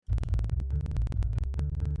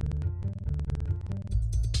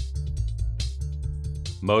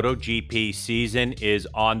MotoGP season is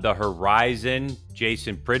on the horizon.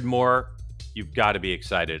 Jason Pridmore, you've got to be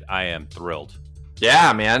excited. I am thrilled.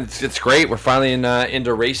 Yeah, man, it's great. We're finally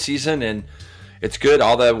into race season, and it's good.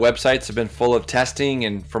 All the websites have been full of testing,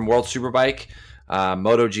 and from World Superbike,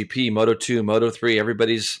 MotoGP, Moto2, Moto3,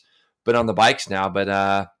 everybody's been on the bikes now.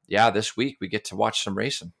 But yeah, this week we get to watch some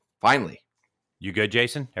racing. Finally. You good,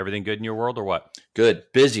 Jason? Everything good in your world or what? Good.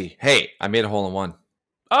 Busy. Hey, I made a hole-in-one.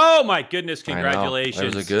 Oh my goodness! Congratulations.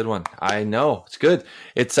 It was a good one. I know. It's good.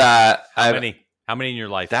 It's How many in your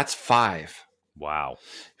life? That's 5. Wow.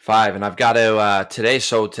 5, and I've got to today.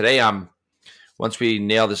 So today once we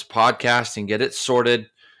nail this podcast and get it sorted,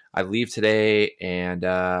 I leave today, and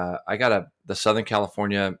I got the Southern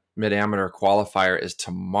California Mid-Amateur qualifier is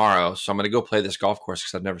tomorrow. So I'm going to go play this golf course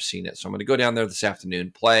because I've never seen it. So I'm going to go down there this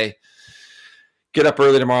afternoon, play, get up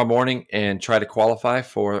early tomorrow morning, and try to qualify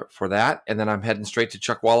for that. And then I'm heading straight to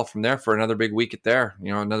Chuckwalla from there for another big week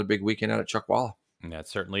another big weekend out at Chuckwalla. That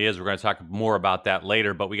certainly is. We're going to talk more about that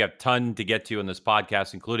later, but we got a ton to get to in this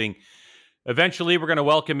podcast, including eventually we're going to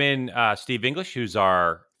welcome in Steve English, who's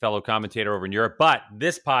our fellow commentator over in Europe. But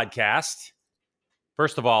this podcast,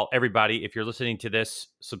 first of all, everybody, if you're listening to this,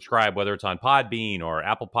 subscribe, whether it's on Podbean or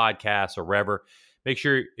Apple Podcasts or wherever. Make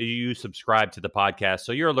sure you subscribe to the podcast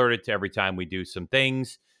so you're alerted to every time we do some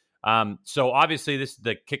things. So obviously, this is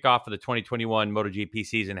the kickoff of the 2021 MotoGP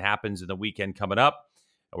season happens in the weekend coming up.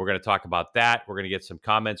 We're going to talk about that. We're going to get some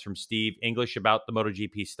comments from Steve English about the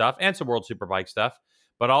MotoGP stuff and some World Superbike stuff,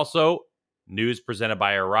 but also news presented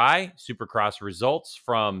by Arai, Supercross results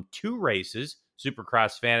from 2 races,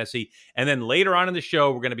 Supercross Fantasy. And then later on in the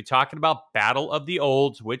show, we're going to be talking about Battle of the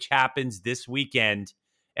Olds, which happens this weekend.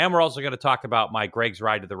 And we're also going to talk about my Greg's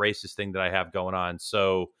Ride to the Races thing that I have going on.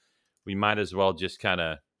 So we might as well just kind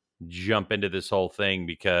of jump into this whole thing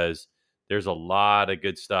because there's a lot of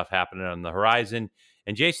good stuff happening on the horizon.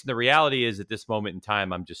 And Jason, the reality is at this moment in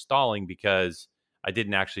time, I'm just stalling because I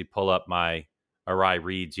didn't actually pull up my Arai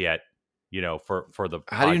reads yet, for the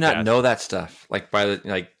How do you not know that stuff?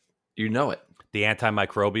 You know it. The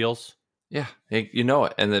antimicrobials? Yeah, you know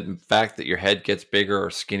it. And the fact that your head gets bigger or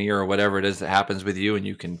skinnier or whatever it is that happens with you and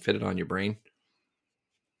you can fit it on your brain.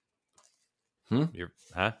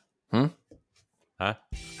 Huh?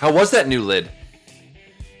 How was that new lid?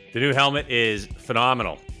 The new helmet is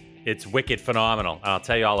phenomenal. It's wicked phenomenal. I'll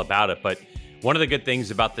tell you all about it. But one of the good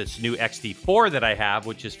things about this new XT4 that I have,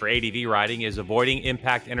 which is for ADV riding, is avoiding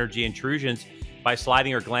impact energy intrusions by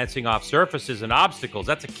sliding or glancing off surfaces and obstacles.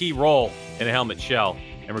 That's a key role in a helmet shell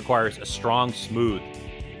and requires a strong, smooth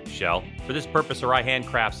shell. For this purpose, Arai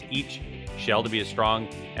handcrafts each shell to be as strong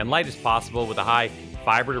and light as possible with a high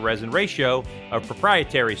fiber-to-resin ratio of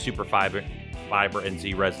proprietary superfiber and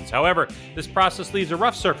Z resins. However, this process leaves a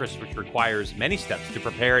rough surface, which requires many steps to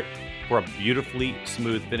prepare it for a beautifully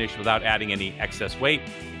smooth finish without adding any excess weight.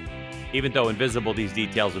 Even though invisible, these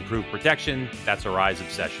details improve protection. That's Arai's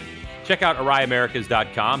obsession. Check out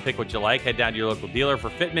AraiAmericas.com. Pick what you like. Head down to your local dealer for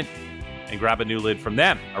fitment and grab a new lid from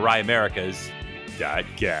them.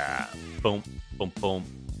 AraiAmericas.com. Boom, boom, boom.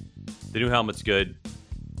 The new helmet's good.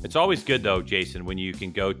 It's always good, though, Jason, when you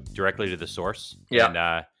can go directly to the source. Yeah.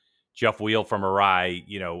 And Jeff Wheel from Arai,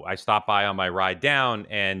 I stopped by on my ride down,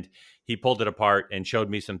 and he pulled it apart and showed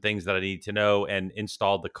me some things that I need to know and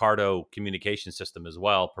installed the Cardo communication system as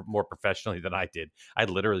well, more professionally than I did. I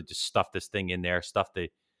literally just stuffed this thing in there, stuffed the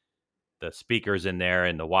speakers in there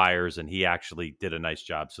and the wires, and he actually did a nice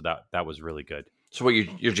job. So that was really good. So what,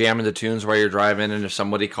 you're jamming the tunes while you're driving, and if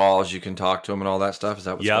somebody calls, you can talk to them and all that stuff? Is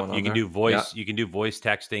that what's going on? You can do voice. Yep. You can do voice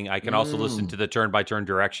texting. I can also listen to the turn-by-turn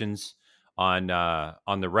directions on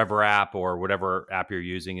the Rever app or whatever app you're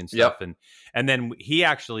using and stuff. Yep. And then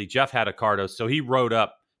Jeff had a Cardo, so he rode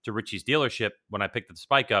up to Richie's dealership when I picked the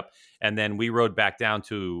spike up, and then we rode back down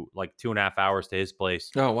to like 2.5 hours to his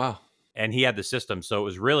place. Oh, wow. And he had the system, so it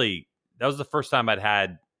was really, that was the first time I'd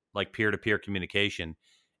had like peer-to-peer communication,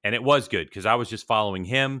 and it was good because I was just following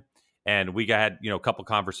him, and we had a couple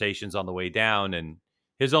conversations on the way down, and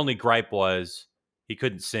his only gripe was he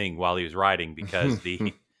couldn't sing while he was riding because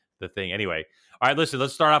the thing. Anyway, all right, listen,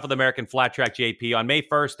 let's start off with American Flat Track JP. On May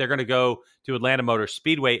 1st, they're going to go to Atlanta Motor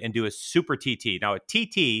Speedway and do a Super TT. Now, a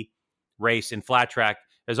TT race in flat track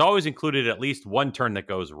has always included at least one turn that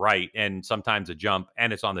goes right and sometimes a jump,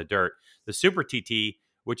 and it's on the dirt. The Super TT,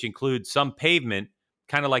 which includes some pavement,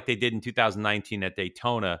 kind of like they did in 2019 at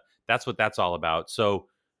Daytona, that's what that's all about. So,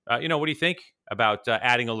 what do you think about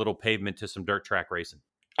adding a little pavement to some dirt track racing?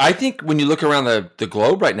 I think when you look around the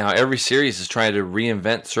globe right now, every series is trying to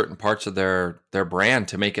reinvent certain parts of their brand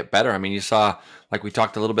to make it better. I mean, you saw, like we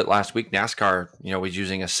talked a little bit last week, NASCAR, was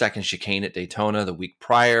using a second chicane at Daytona the week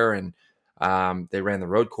prior, and They ran the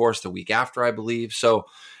road course the week after, I believe. So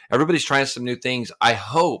everybody's trying some new things. I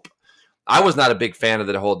was not a big fan of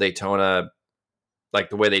the whole Daytona, like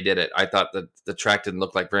the way they did it. I thought that the track didn't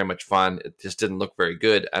look like very much fun. It just didn't look very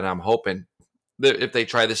good. And I'm hoping that if they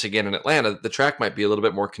try this again in Atlanta, the track might be a little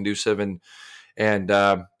bit more conducive and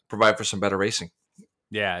provide for some better racing.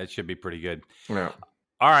 Yeah, it should be pretty good. Yeah.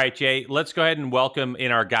 All right, Jay, let's go ahead and welcome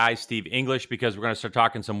in our guy, Steve English, because we're going to start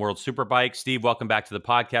talking some World Superbike. Steve, welcome back to the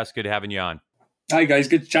podcast. Good having you on. Hi, guys.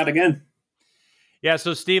 Good to chat again. Yeah,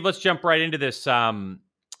 so Steve, let's jump right into this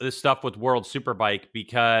this stuff with World Superbike,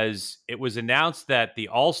 because it was announced that the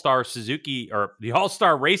All-Star Suzuki, or the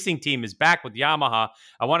All-Star Racing team, is back with Yamaha.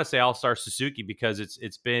 I want to say All-Star Suzuki because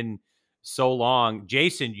it's been so long.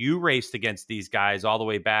 Jason, you raced against these guys all the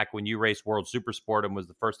way back when you raced World Supersport and was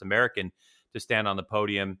the first American to stand on the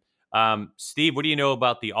podium. Steve, what do you know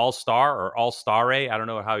about the All-Star or All-Star? I don't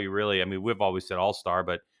know how you really, I mean, we've always said All-Star,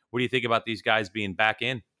 but what do you think about these guys being back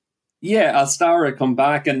in? Yeah, Astara come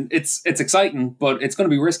back, and it's exciting, but it's going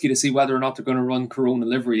to be risky to see whether or not they're going to run Corona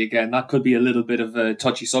livery again. That could be a little bit of a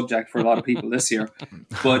touchy subject for a lot of people this year.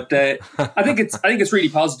 But I think it's really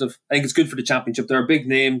positive. I think it's good for the championship. They're a big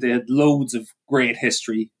name. They had loads of great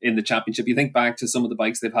history in the championship. You think back to some of the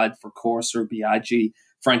bikes they've had for Corser, Biaggi,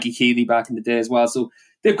 Frankie Keeley back in the day as well. So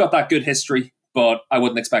they've got that good history, but I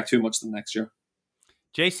wouldn't expect too much of them next year.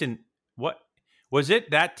 Jason, what was it,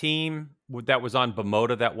 that team that was on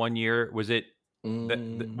Bimota that one year? Was it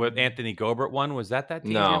what Anthony Gobert won? Was that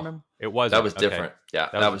team? No, you remember? It wasn't. That was different. Yeah,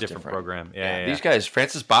 that was a different program. Yeah. These guys,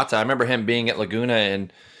 Francis Bata, I remember him being at Laguna,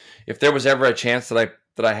 and if there was ever a chance that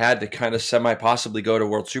I had to kind of semi-possibly go to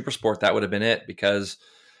World Supersport, that would have been it, because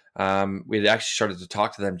we had actually started to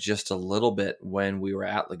talk to them just a little bit when we were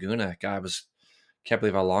at Laguna. Can't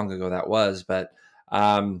believe how long ago that was, but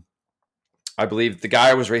I believe the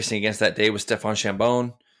guy I was racing against that day was Stefan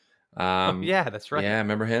Chambon. Yeah, that's right. Yeah, I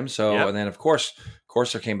remember him. So, yep. And then of course,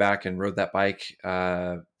 Corser came back and rode that bike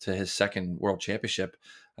to his second world championship.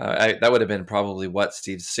 That would have been probably what,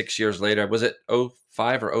 Steve, 6 years later. Was it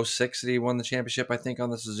 05 or 06 that he won the championship, I think, on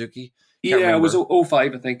the Suzuki? It was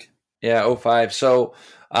 05, I think. Yeah, 05. So,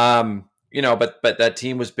 but that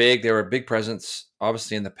team was big. They were a big presence,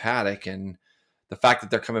 obviously, in the paddock. And the fact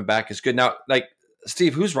that they're coming back is good. Now, like,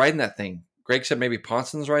 Steve, who's riding that thing? Greg said maybe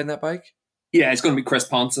Ponson's riding that bike? Yeah, it's going to be Chris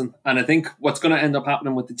Ponson. And I think what's going to end up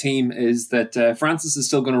happening with the team is that Francis is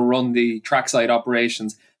still going to run the trackside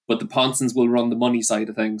operations, but the Ponsons will run the money side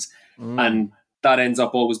of things. And that ends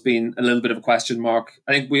up always being a little bit of a question mark.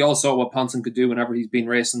 I think we all saw what Ponson could do whenever he's been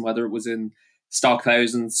racing, whether it was in stock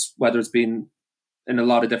thousands, whether it's been in a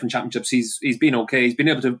lot of different championships. He's been okay. He's been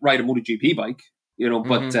able to ride a MotoGP bike,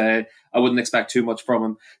 but I wouldn't expect too much from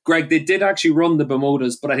him. Greg, they did actually run the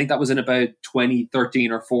Bimotas, but I think that was in about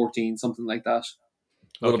 2013 or 14, something like that.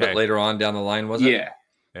 A little bit later on down the line, was it?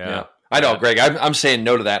 Yeah. I know, Greg. I'm saying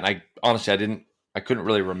no to that, and I honestly I couldn't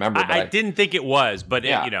really remember. I didn't think it was, but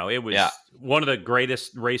it was Yeah. one of the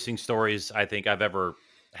greatest racing stories I think I've ever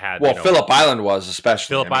had. Well, Phillip Island was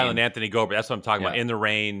especially. Phillip Island, Anthony Gobert. That's what I'm talking about. Yeah. In the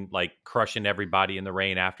rain, like crushing everybody in the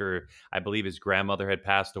rain after I believe his grandmother had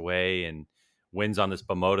passed away, and wins on this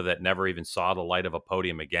Bimota that never even saw the light of a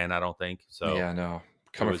podium again, I don't think. So yeah, no.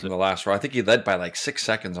 Coming from the last row. I think he led by like 6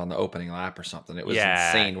 seconds on the opening lap or something. It was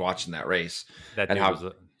insane watching that race.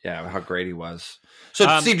 How great he was. So,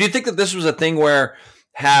 Steve, do you think that this was a thing where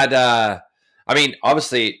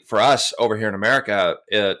obviously for us over here in America,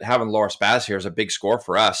 having Laura Spaz here is a big score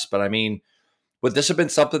for us. But I mean, would this have been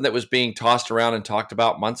something that was being tossed around and talked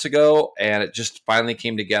about months ago, and it just finally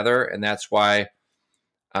came together, and that's why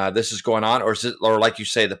this is going on? Or is it, or like you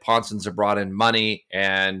say, the Ponsons have brought in money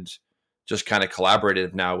and just kind of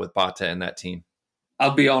collaborated now with Bata and that team?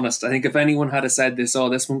 I'll be honest. I think if anyone had said they saw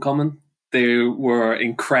this one coming, they were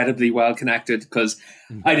incredibly well connected, because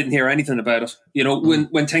I didn't hear anything about it.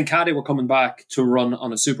 When Tenkate were coming back to run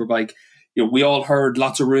on a superbike, we all heard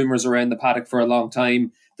lots of rumors around the paddock for a long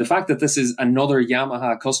time. The fact that this is another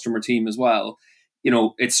Yamaha customer team as well,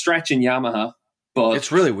 it's stretching Yamaha, but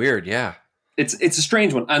it's really weird. Yeah. It's a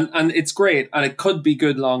strange one, and it's great, and it could be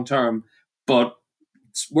good long term, but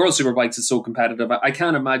World Superbikes is so competitive. I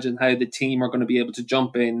can't imagine how the team are going to be able to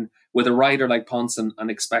jump in with a rider like Ponson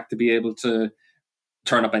and expect to be able to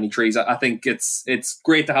turn up any trees. I think it's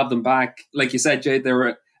great to have them back. Like you said, Jay, they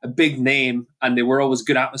were a big name, and they were always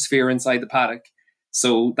good atmosphere inside the paddock.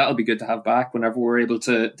 So that'll be good to have back whenever we're able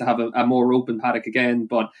to have a more open paddock again.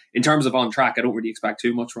 But in terms of on track, I don't really expect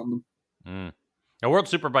too much from them. Now, World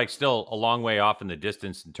Superbike's still a long way off in the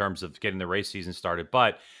distance in terms of getting the race season started,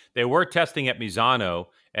 but they were testing at Misano,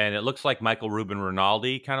 and it looks like Michael Ruben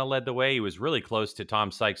Rinaldi kind of led the way. He was really close to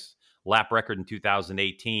Tom Sykes lap record in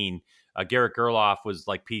 2018. Garrett Gerloff was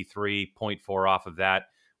like P3, 0.4 off of that.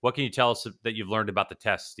 What can you tell us that you've learned about the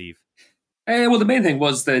test, Steve? Well, the main thing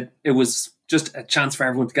was that it was just a chance for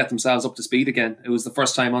everyone to get themselves up to speed again. It was the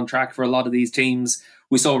first time on track for a lot of these teams.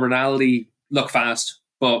 We saw Rinaldi look fast,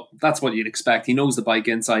 but that's what you'd expect. He knows the bike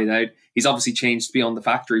inside out. He's obviously changed to be on the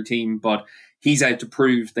factory team, but he's out to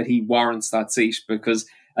prove that he warrants that seat, because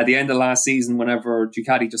at the end of last season, whenever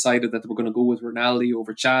Ducati decided that they were going to go with Rinaldi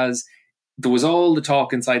over Chaz, there was all the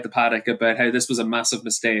talk inside the paddock about how this was a massive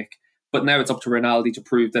mistake. But now it's up to Rinaldi to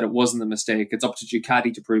prove that it wasn't a mistake. It's up to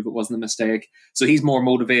Ducati to prove it wasn't a mistake. So he's more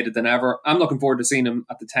motivated than ever. I'm looking forward to seeing him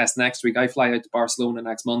at the test next week. I fly out to Barcelona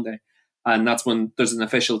next Monday, and that's when there's an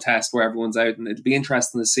official test where everyone's out. And it'll be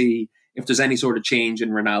interesting to see if there's any sort of change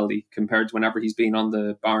in Rinaldi compared to whenever he's been on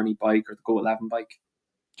the Barney bike or the Go 11 bike.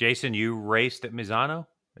 Jason, you raced at Misano?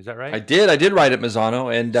 Is that right? I did ride at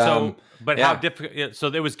Misano. And how difficult? So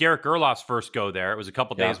it was Garrett Gerloff's first go there. It was a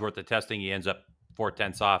couple days worth of testing. He ends up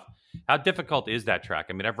 4/10 off. How difficult is that track?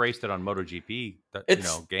 I mean, I've raced it on MotoGP.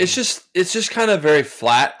 It's just kind of very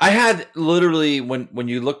flat. I had literally, when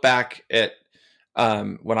you look back at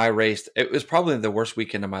when I raced, it was probably the worst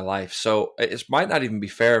weekend of my life. So it might not even be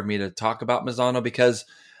fair of me to talk about Misano, because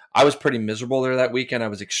I was pretty miserable there that weekend. I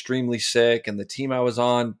was extremely sick, and the team I was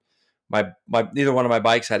on, my neither one of my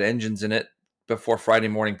bikes had engines in it before Friday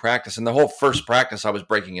morning practice, and the whole first practice I was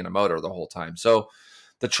breaking in a motor the whole time. So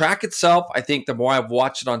the track itself, I think the more I've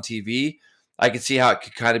watched it on TV, I can see how it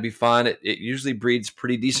could kind of be fun. It usually breeds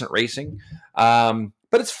pretty decent racing, but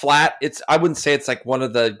it's flat. I wouldn't say it's like one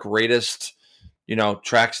of the greatest,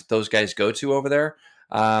 tracks that those guys go to over there.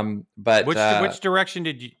 But which direction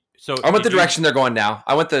did you? So I went the direction they're going now.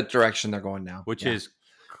 Which is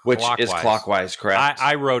clockwise, correct?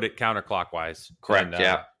 I rode it counterclockwise, correct.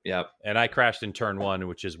 Yep. And I crashed in turn 1,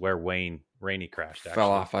 which is where Rainey crashed. Actually.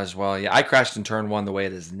 Fell off as well. Yeah, I crashed in turn 1 the way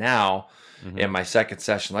it is now in my second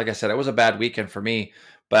session. Like I said, it was a bad weekend for me.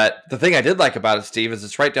 But the thing I did like about it, Steve, is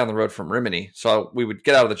it's right down the road from Rimini. So we would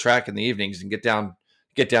get out of the track in the evenings and get down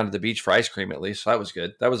to the beach for ice cream at least. So that was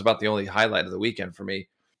good. That was about the only highlight of the weekend for me.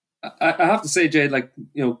 I have to say, Jade,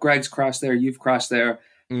 Greg's crashed there, you've crashed there.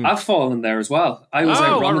 I've fallen there as well. I was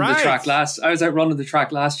out running the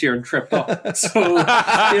track last year and tripped up. So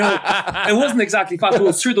it wasn't exactly fast. It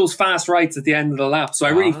was through those fast rights at the end of the lap. So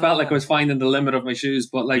I really felt like I was finding the limit of my shoes.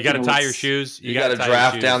 But you got to tie your shoes. You got a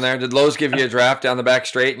draft down there. Did Lowe's give you a draft down the back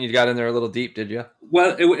straight, and you got in there a little deep? Did you?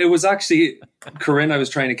 Well, it was actually Corinne I was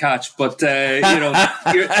trying to catch, but I'm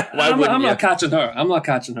not catching her. I'm not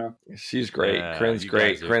catching her. She's great. Corinne's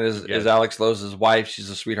great. Corinne is Alex Lowe's wife. She's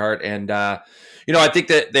a sweetheart, and I think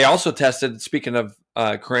that they also tested. Speaking of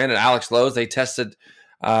Corinne and Alex Lowe's, they tested.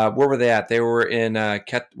 Where were they at? They were in.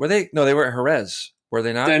 Were they? No, they were at Jerez. Were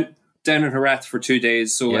they not? Down in Jerez for 2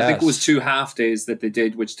 days. So yes. I think it was 2 half days that they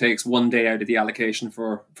did, which takes 1 day out of the allocation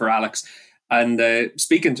for Alex. And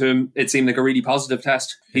speaking to him, it seemed like a really positive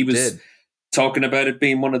test. He was talking about it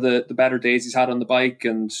being one of the better days he's had on the bike.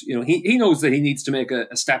 And, he knows that he needs to make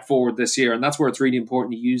a step forward this year. And that's where it's really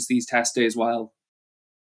important to use these test days well.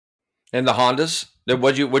 And the Hondas?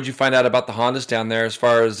 What'd you find out about the Hondas down there as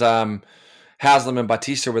far as Haslam and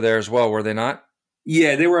Bautista were there as well, were they not?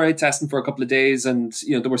 Yeah, they were out testing for a couple of days, and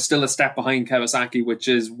they were still a step behind Kawasaki, which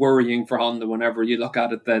is worrying for Honda whenever you look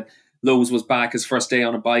at it, that Lowe's was back his first day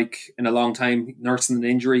on a bike in a long time, nursing an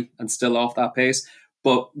injury and still off that pace.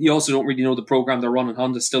 But you also don't really know the program they're running.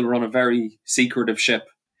 Honda still run a very secretive ship,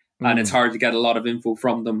 and it's hard to get a lot of info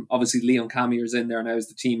from them. Obviously, Leon Camier's in there now as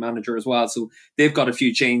the team manager as well, so they've got a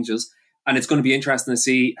few changes. And it's going to be interesting to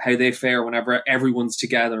see how they fare whenever everyone's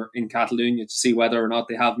together in Catalonia to see whether or not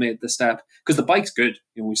they have made the step. Because the bike's good.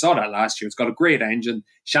 We saw that last year. It's got a great engine.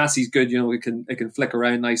 Chassis is good. It can flick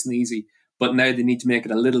around nice and easy. But now they need to make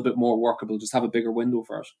it a little bit more workable. Just have a bigger window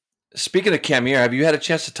for it. Speaking of Camier, have you had a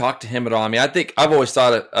chance to talk to him at all? I mean, I think I've always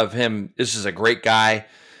thought of him. This is a great guy.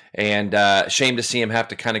 And shame to see him have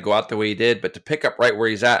to kind of go out the way he did. But to pick up right where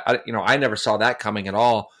he's at, I never saw that coming at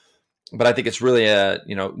all. But I think it's really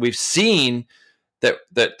we've seen that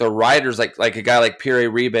the riders like a guy like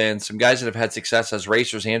Pierre Riba and some guys that have had success as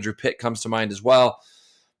racers, Andrew Pitt comes to mind as well,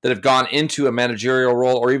 that have gone into a managerial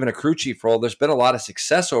role or even a crew chief role. There's been a lot of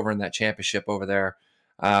success over in that championship over there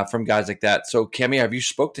from guys like that. So Cammy, have you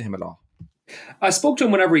spoke to him at all? I spoke to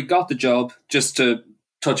him whenever he got the job, just to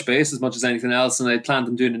touch base as much as anything else. And I planned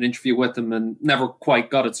on doing an interview with him and never quite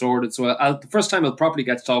got it sorted. So the first time I'll probably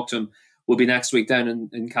get to talk to him will be next week down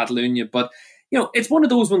in Catalonia. But, it's one of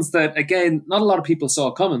those ones that, again, not a lot of people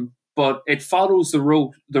saw coming, but it follows the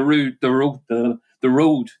road that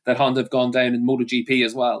Honda have gone down in MotoGP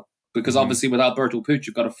as well. because obviously with Alberto Puig,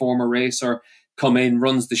 you've got a former racer come in,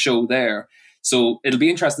 runs the show there. So it'll be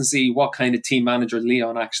interesting to see what kind of team manager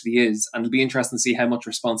Leon actually is, and it'll be interesting to see how much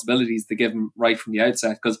responsibilities they give him right from the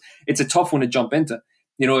outset, because it's a tough one to jump into.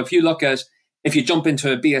 If you jump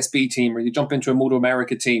into a BSB team or you jump into a Moto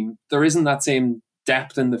America team, there isn't that same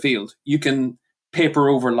depth in the field. You can paper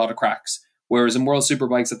over a lot of cracks, whereas in World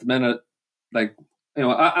Superbikes at the minute,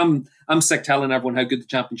 I'm sick telling everyone how good the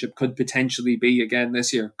championship could potentially be again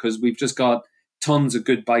this year, because we've just got tons of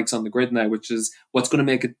good bikes on the grid now, which is what's going to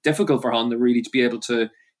make it difficult for Honda really to be able to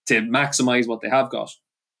maximize what they have got.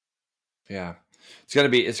 Yeah, it's going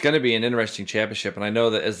to be an interesting championship, and I know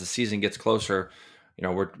that as the season gets closer,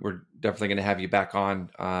 we're definitely going to have you back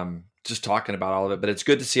on just talking about all of it. But it's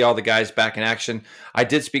good to see all the guys back in action. I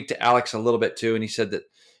did speak to Alex a little bit too, and he said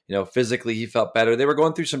that physically he felt better. They were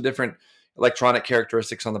going through some different electronic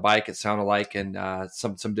characteristics on the bike, it sounded like, and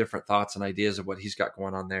some different thoughts and ideas of what he's got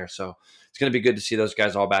going on there. So it's going to be good to see those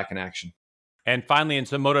guys all back in action. And finally, in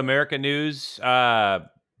some Moto America news,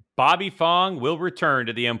 Bobby Fong will return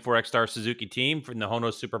to the M4 X-Star Suzuki team from the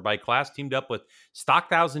Hono Superbike class, teamed up with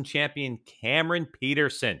Stock-Thousand champion Cameron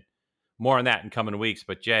Peterson. More on that in coming weeks.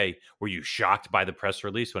 But Jay, were you shocked by the press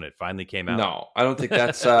release when it finally came out? No, I don't think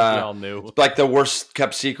that's we all knew. It's like the worst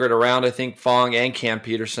kept secret around. I think Fong and Cam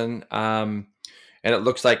Peterson, and it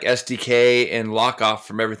looks like SDK and Lockoff,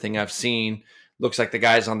 from everything I've seen, looks like the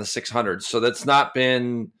guys on the 600. So that's not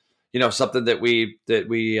been something that we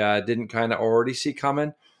didn't kind of already see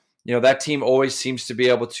coming. That team always seems to be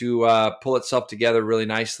able to pull itself together really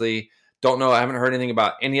nicely. Don't know. I haven't heard anything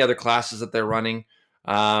about any other classes that they're running.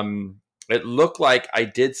 It looked like I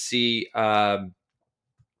did see, I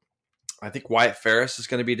think Wyatt Ferris is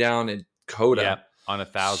going to be down in Coda. Yeah, on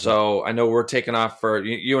 1,000. So I know we're taking off for,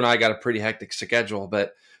 you and I got a pretty hectic schedule,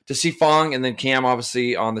 but to see Fong and then Cam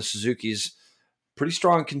obviously on the Suzuki's, pretty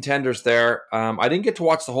strong contenders there. I didn't get to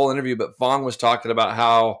watch the whole interview, but Fong was talking about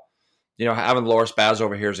how, having Loris Baz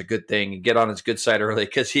over here is a good thing and get on his good side early,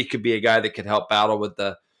 because he could be a guy that could help battle with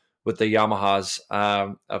the Yamahas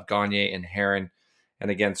of Gagne and Heron. And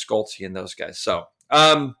again, Schulte and those guys. So,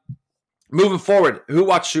 moving forward, who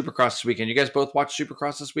watched Supercross this weekend? You guys both watched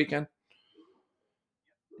Supercross this weekend?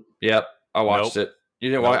 Yep, I watched it. You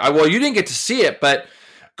didn't watch? Well, you didn't get to see it, but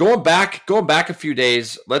going back a few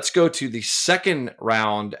days, let's go to the second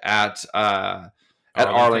round at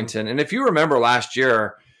Arlington. And if you remember last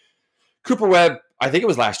year, Cooper Webb, I think it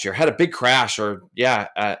was last year, had a big crash, and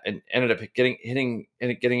ended up hitting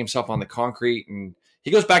himself on the concrete, and he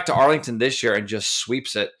goes back to Arlington this year and just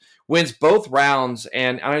sweeps it, wins both rounds.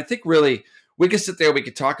 And I think really we could sit there, we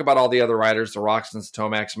could talk about all the other riders, the Roxtons,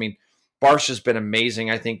 Tomacs. I mean, Barcia has been amazing.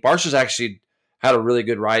 I think Barcia's actually had a really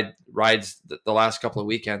good rides the last couple of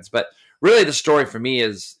weekends. But really the story for me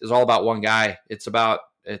is all about one guy. It's about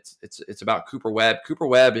Cooper Webb. Cooper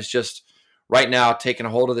Webb is just right now taking a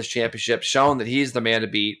hold of this championship, showing that he's the man to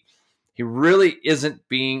beat. He really isn't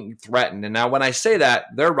being threatened. And now when I say that,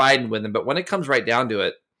 they're riding with him. But when it comes right down to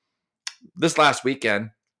it, this last weekend,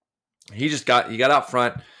 he got out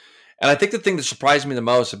front. And I think the thing that surprised me the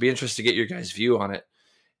most, I'd be interested to get your guys' view on it,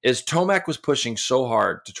 is Tomac was pushing so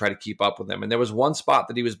hard to try to keep up with him. And there was one spot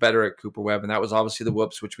that he was better at, Cooper Webb, and that was obviously the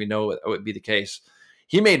whoops, which we know would be the case.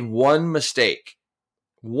 He made one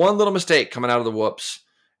little mistake coming out of the whoops,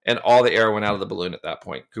 and all the air went out of the balloon at that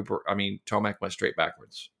point. Tomac went straight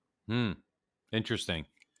backwards. Interesting.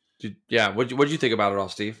 What do you think about it all,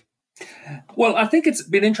 Steve? Well, I think it's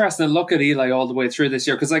been interesting to look at Eli all the way through this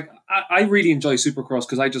year, because I really enjoy Supercross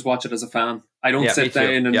because I just watch it as a fan. I don't sit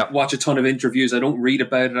down and watch a ton of interviews. I don't read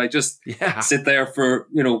about it. I just sit there for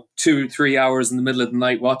 2-3 hours in the middle of the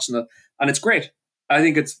night watching it, and it's great. I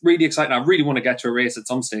think it's really exciting. I really want to get to a race at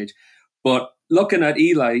some stage, but looking at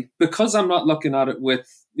Eli, because I'm not looking at it with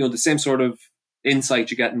the same sort of insight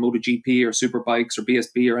you get in MotoGP or Superbikes or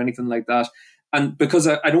BSB or anything like that. And because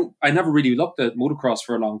I never really looked at motocross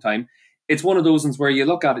for a long time, it's one of those ones where you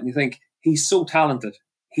look at it and you think, he's so talented.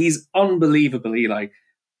 He's unbelievable, Eli.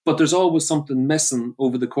 But there's always something missing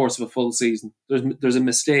over the course of a full season. There's a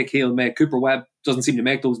mistake he'll make. Cooper Webb doesn't seem to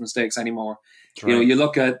make those mistakes anymore. Right. You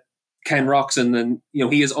look at Ken Roczen and,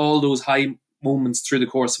 he has all those high moments through the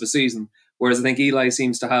course of a season. Whereas I think Eli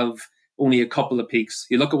seems to have only a couple of peaks.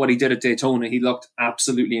 You look at what he did at Daytona, he looked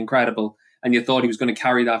absolutely incredible. And you thought he was going to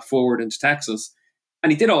carry that forward into Texas.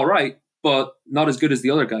 And he did all right, but not as good as the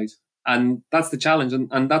other guys. And that's the challenge.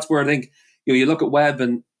 And that's where I think, you look at Webb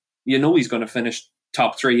and he's going to finish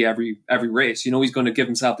top 3 every race. He's going to give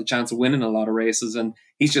himself the chance of winning a lot of races. And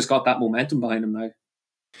he's just got that momentum behind him now.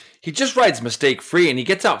 He just rides mistake free and he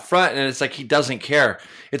gets out front and it's like he doesn't care.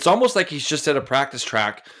 It's almost like he's just at a practice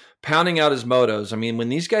track pounding out his motos. I mean, when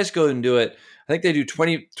these guys go and do it, I think they do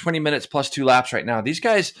 20 minutes plus 2 laps right now. These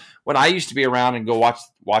guys, when I used to be around and go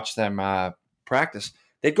watch them practice,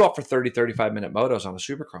 they'd go up for 30, 35-minute motos on a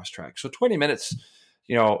Supercross track. So 20 minutes,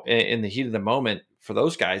 in the heat of the moment for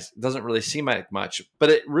those guys doesn't really seem like much, but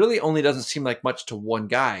it really only doesn't seem like much to one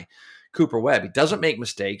guy, Cooper Webb. He doesn't make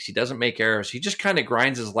mistakes. He doesn't make errors. He just kind of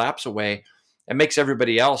grinds his laps away and makes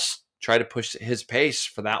everybody else try to push his pace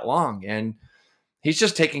for that long. And he's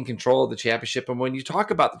just taking control of the championship. And when you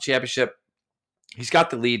talk about the championship, he's got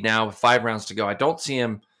the lead now with 5 rounds to go. I don't see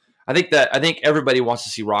him. I think everybody wants to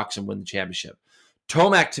see Roczen win the championship.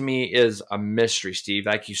 Tomac to me is a mystery, Steve.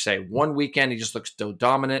 Like you say, one weekend he just looks so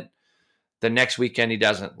dominant. The next weekend he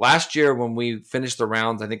doesn't. Last year when we finished the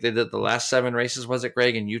rounds, I think they did the last 7 races. Was it,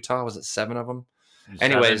 Greg, in Utah? Was it 7 of them?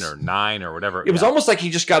 7 or 9 or whatever. It was almost like he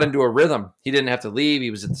just got into a rhythm. He didn't have to leave. He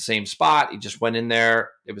was at the same spot. He just went in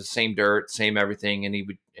there. It was the same dirt, same everything, and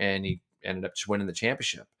he ended up just winning the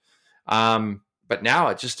championship. But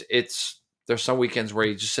now there's some weekends where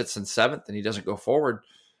he just sits in 7th and he doesn't go forward.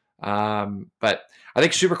 But I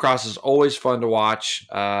think Supercross is always fun to watch.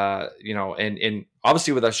 And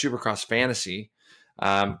obviously with our Supercross fantasy,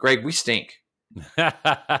 Greg, we stink.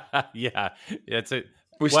 Yeah, that's it.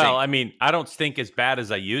 Well, I mean, I don't stink as bad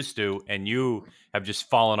as I used to, and you have just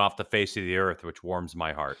fallen off the face of the earth, which warms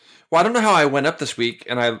my heart. Well, I don't know how I went up this week,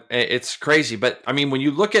 and it's crazy. But, I mean, when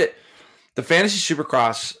you look at the Fantasy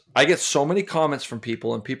Supercross, I get so many comments from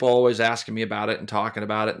people, and people always asking me about it and talking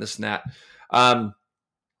about it and this and that.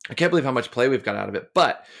 I can't believe how much play we've got out of it.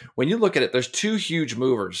 But when you look at it, there's 2 huge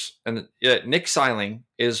movers, and Nick Seiling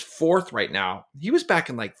is 4th right now. He was back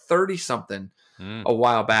in like 30-something. A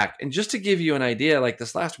while back. And just to give you an idea, like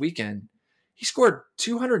this last weekend, he scored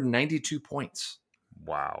 292 points.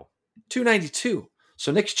 Wow. 292.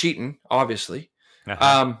 So Nick's cheating, obviously.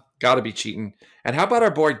 Got to be cheating. And how about our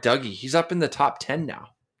boy Dougie? He's up in the top 10 now.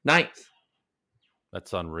 9th.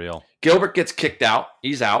 That's unreal. Gilbert gets kicked out.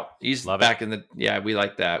 He's out. He's Love back it. in the... Yeah, we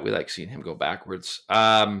like that. We like seeing him go backwards.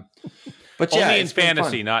 But only in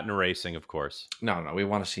fantasy, not in racing, of course. No, we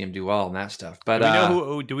want to see him do well and that stuff. But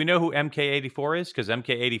do we know who MK84 is? Because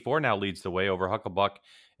MK84 now leads the way over Hucklebuck,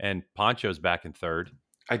 and Poncho's back in 3rd.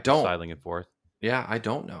 I don't. Seiling in 4th. Yeah, I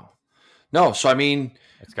don't know. No, so I mean,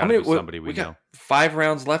 it's got to be somebody we know. Got 5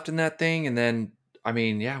 rounds left in that thing, and then I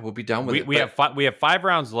mean, yeah, we'll be done with it. We have 5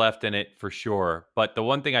 rounds left in it for sure. But the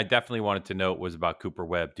one thing I definitely wanted to note was about Cooper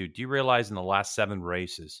Webb, dude. Do you realize in the last 7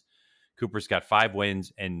 races, Cooper's got 5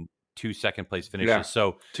 wins and 2 second-place finishes. Yeah,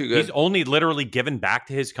 so too good. He's only literally given back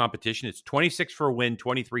to his competition. It's 26 for a win,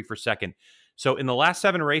 23 for second. So in the last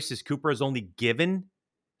 7 races, Cooper has only given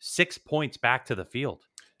 6 points back to the field.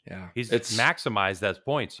 Yeah, He's maximized those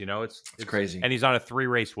points. It's crazy. And he's on a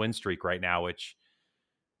 3-race win streak right now, which,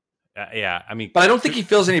 I mean. But I don't think he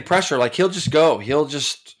feels any pressure. Like, he'll just go.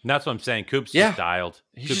 That's what I'm saying. Coop's just dialed.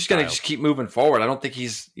 He's just going to just keep moving forward. I don't think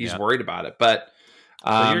he's worried about it. But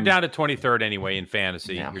so you're down to 23rd anyway in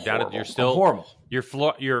fantasy. Yeah, you're horrible. down. You're still horrible.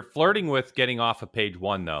 You're flirting with getting off of page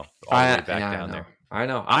 1 though. All the way back down there. I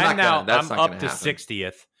know. I'm up to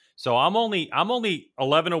 60th. So I'm only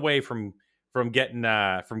 11 away from getting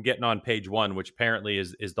on page 1, which apparently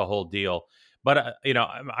is the whole deal. But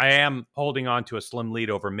I am holding on to a slim lead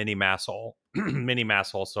over Mini Masshole.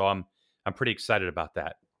 So I'm pretty excited about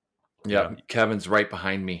that. Yeah, Kevin's right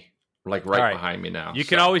behind me. Behind me now. You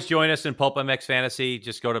can always join us in Pulp MX Fantasy.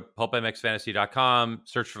 Just go to pulpmxfantasy.com,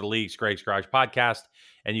 search for the league's Greg's Garage Podcast,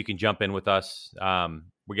 and you can jump in with us.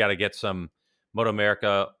 We got to get some Moto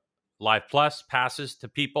America Live Plus passes to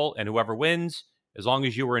people, and whoever wins, as long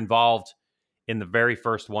as you were involved in the very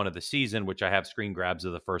first one of the season, which I have screen grabs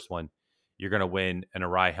of the first one, you're going to win an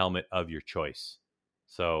Arai helmet of your choice.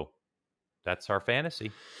 So that's our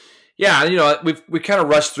fantasy. Yeah, we kind of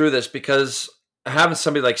rushed through this because having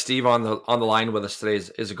somebody like Steve on the line with us today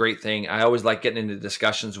is a great thing. I always like getting into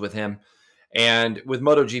discussions with him. And with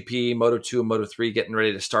MotoGP, Moto2, and Moto3 getting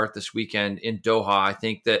ready to start this weekend in Doha, I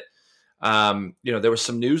think that there was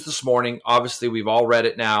some news this morning. Obviously, we've all read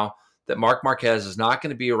it now that Marc Marquez is not going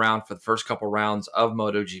to be around for the first couple rounds of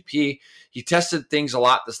MotoGP. He tested things a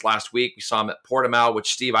lot this last week. We saw him at Portimao,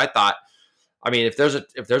 which, Steve, I thought, if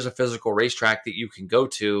there's a physical racetrack that you can go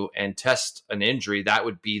to and test an injury, that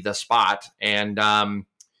would be the spot. And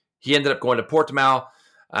he ended up going to Portimao.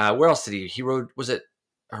 Where else did he? He rode, was it?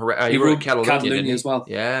 He rode Catalunya as well.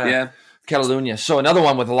 Yeah. Catalunya. So another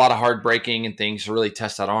one with a lot of hard braking and things to really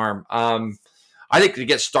test that arm. I think to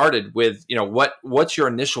get started with, what's your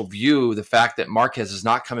initial view, the fact that Marquez is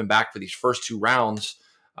not coming back for these first 2 rounds?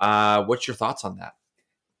 What's your thoughts on that?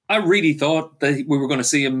 I really thought that we were going to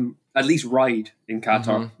see him at least ride in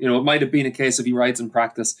Qatar. Mm-hmm. It might have been a case of he rides in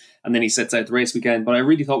practice and then he sits out the race weekend, but I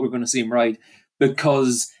really thought we were going to see him ride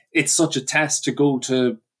because it's such a test to go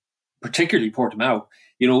to, particularly Portimao.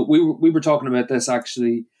 We were talking about this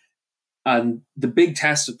actually, and the big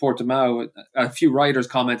test at Portimao, a few riders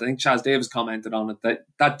commented, I think Chaz Davis commented on it,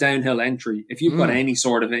 that downhill entry, if you've got any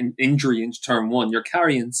sort of injury into turn one, you're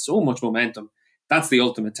carrying so much momentum. That's the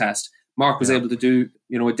ultimate test. Mark was able to do,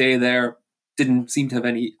 a day there, didn't seem to have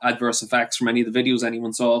any adverse effects from any of the videos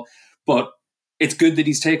anyone saw, but it's good that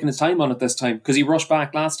he's taken his time on it this time because he rushed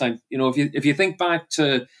back last time. If you think back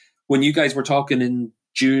to when you guys were talking in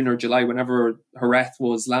June or July, whenever Jerez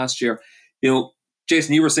was last year,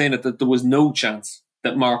 Jason, you were saying that there was no chance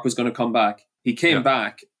that Mark was going to come back. He came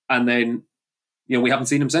back, and then, we haven't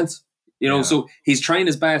seen him since. So he's trying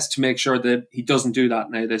his best to make sure that he doesn't do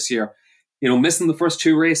that now this year. Missing the first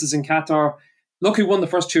two races in Qatar. Look who won the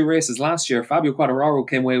first two races last year. Fabio Quartararo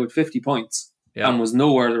came away with 50 points and was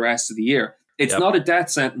nowhere the rest of the year. It's not a death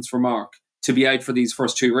sentence for Mark to be out for these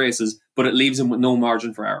first two races, but it leaves him with no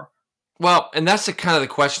margin for error. Well, and that's the kind of the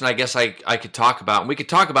question I guess I could talk about. And we could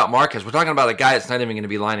talk about Marquez. We're talking about a guy that's not even going to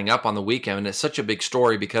be lining up on the weekend. And it's such a big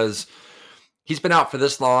story because he's been out for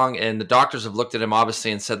this long, and the doctors have looked at him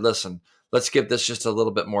obviously and said, listen, let's give this just a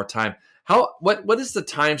little bit more time. What is the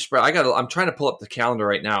time spread? I'm trying to pull up the calendar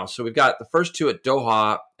right now. So we've got the first two at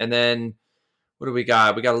Doha, and then what do we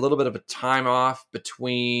got? We got a little bit of a time off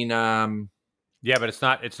between but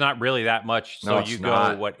it's not really that much. So you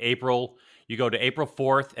go April. You go to April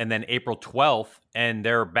 4th and then April 12th, and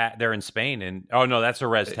they're in Spain. And that's a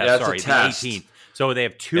res test. That's sorry, a test. The 18th. So they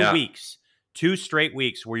have 2 weeks, 2 straight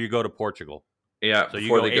weeks where you go to Portugal. Yeah. So you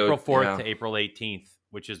go April 4th to April 18th,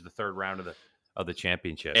 which is the third round of the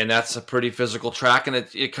championship. And that's a pretty physical track, and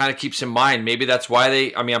it kind of keeps in mind. Maybe that's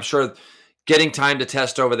why I'm sure getting time to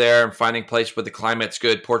test over there and finding a place where the climate's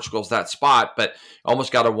good, Portugal's that spot, but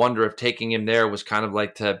almost got to wonder if taking him there was kind of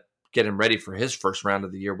like to get him ready for his first round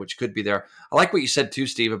of the year, which could be there. I like what you said too,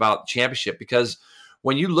 Steve, about championship, because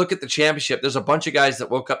when you look at the championship, there's a bunch of guys that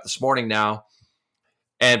woke up this morning now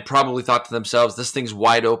and probably thought to themselves, this thing's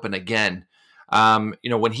wide open again.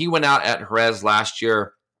 When he went out at Jerez last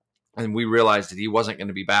year and we realized that he wasn't going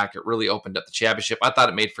to be back, it really opened up the championship. I thought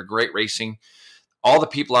it made for great racing. All the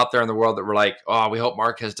people out there in the world that were like, oh, we hope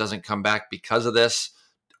Marquez doesn't come back because of this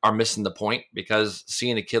are missing the point, because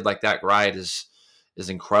seeing a kid like that ride is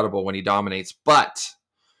incredible when he dominates. But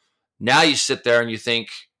now you sit there and you think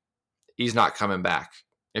he's not coming back.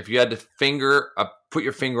 If you had to put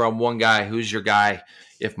your finger on one guy, who's your guy?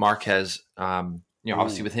 If Marquez,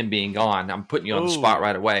 obviously with him being gone, I'm putting you on the spot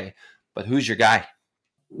right away, but who's your guy?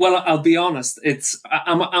 Well, I'll be honest.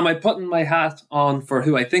 Am I putting my hat on for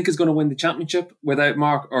who I think is going to win the championship without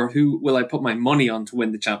Mark, or who will I put my money on to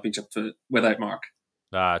win the championship without Mark?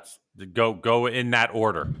 Go in that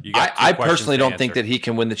order. I personally don't think that he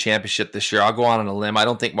can win the championship this year. I'll go on a limb. I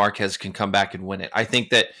don't think Marquez can come back and win it. I think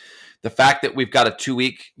that the fact that we've got a 2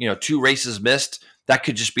 week, 2 races missed, that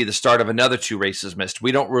could just be the start of another 2 races missed.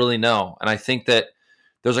 We don't really know. And I think that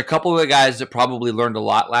there's a couple of the guys that probably learned a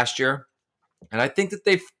lot last year. And I think that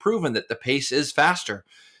they've proven that the pace is faster.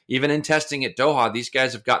 Even in testing at Doha, these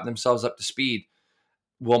guys have gotten themselves up to speed.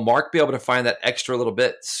 Will Mark be able to find that extra little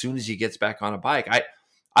bit as soon as he gets back on a bike?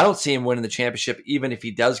 I don't see him winning the championship, even if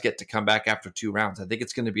he does get to come back after 2 rounds. I think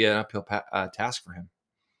it's going to be an uphill task for him.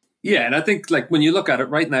 Yeah, and I think when you look at it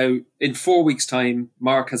right now, in 4 weeks' time,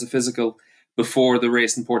 Mark has a physical before the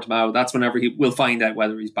race in Portimao. That's whenever we'll find out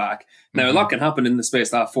whether he's back. Now, a lot can happen in the space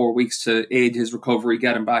of that 4 weeks to aid his recovery,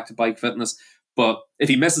 get him back to bike fitness. But if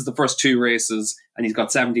he misses the first 2 races and he's got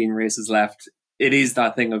 17 races left, it is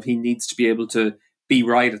that thing of he needs to be able to be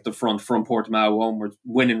right at the front from Portimao onwards,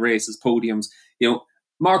 winning races, podiums.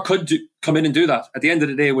 Mark could come in and do that. At the end of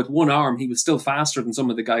the day, with one arm, he was still faster than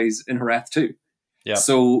some of the guys in Jerez too. Yeah.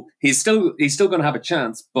 So he's still going to have a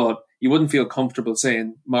chance, but you wouldn't feel comfortable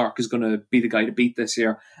saying Mark is going to be the guy to beat this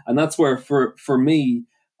year. And that's where, for me,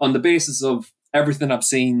 on the basis of everything I've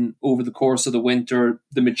seen over the course of the winter,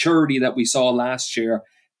 the maturity that we saw last year,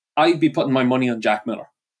 I'd be putting my money on Jack Miller,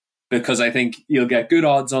 because I think you'll get good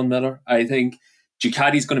odds on Miller. I think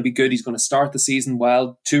Ducati's going to be good. He's going to start the season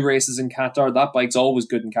well. 2 races in Qatar. That bike's always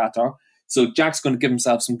good in Qatar. So Jack's going to give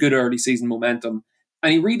himself some good early season momentum.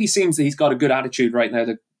 And he really seems that he's got a good attitude right now.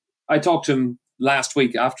 I talked to him last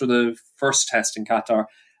week after the first test in Qatar,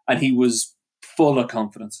 and he was full of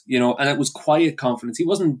confidence, and it was quiet confidence. He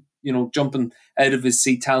wasn't, jumping out of his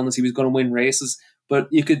seat telling us he was going to win races, but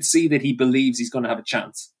you could see that he believes he's going to have a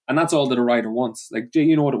chance. And that's all that a rider wants. Like,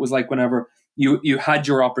 you know what it was like whenever you had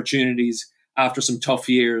your opportunities after some tough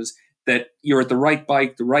years, that you're at the right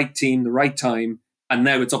bike, the right team, the right time, and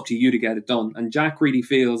now it's up to you to get it done. And Jack really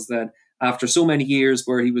feels that after so many years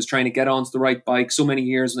where he was trying to get onto the right bike, so many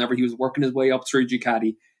years whenever he was working his way up through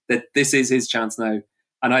Ducati, that this is his chance now.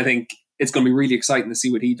 And I think it's going to be really exciting to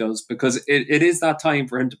see what he does, because it is that time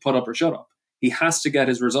for him to put up or shut up. He has to get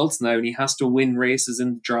his results now, and he has to win races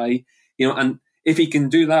in the dry. And if he can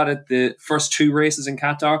do that at the first 2 races in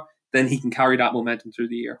Qatar, then he can carry that momentum through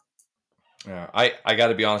the year. Yeah, I got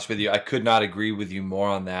to be honest with you. I could not agree with you more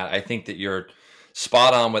on that. I think that you're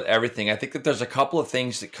spot on with everything. I think that there's a couple of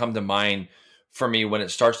things that come to mind for me when it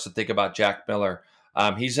starts to think about Jack Miller.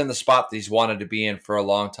 He's in the spot that he's wanted to be in for a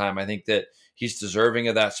long time. I think that he's deserving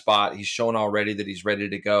of that spot. He's shown already that he's ready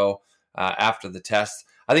to go after the test.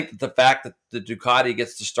 I think that the fact that the Ducati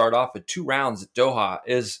gets to start off at 2 rounds at Doha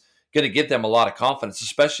is going to give them a lot of confidence,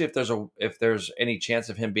 especially if there's any chance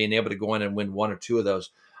of him being able to go in and win 1 or 2 of those.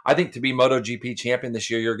 I think to be MotoGP champion this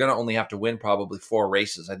year, you're going to only have to win probably 4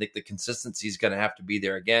 races. I think the consistency is going to have to be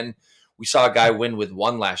there again. We saw a guy win with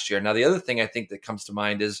 1 last year. Now, the other thing I think that comes to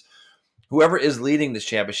mind is whoever is leading this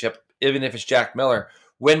championship, even if it's Jack Miller,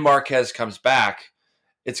 when Marquez comes back,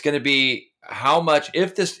 it's going to be how much,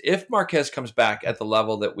 if Marquez comes back at the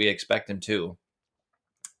level that we expect him to,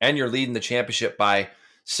 and you're leading the championship by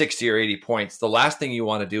 60 or 80 points, the last thing you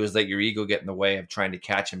want to do is let your ego get in the way of trying to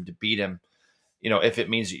catch him, to beat him. If it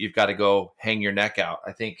means that you've got to go hang your neck out.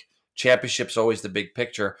 I think championship's always the big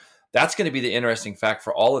picture. That's going to be the interesting fact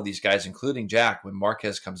for all of these guys, including Jack, when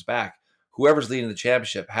Marquez comes back. Whoever's leading the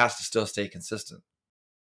championship has to still stay consistent.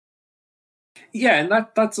 Yeah, and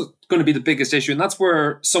that's going to be the biggest issue. And that's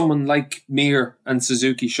where someone like Mir and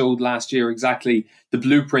Suzuki showed last year exactly the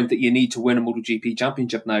blueprint that you need to win a MotoGP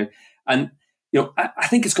championship now. And, I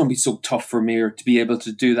think it's going to be so tough for Mir to be able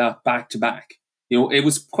to do that back to back. It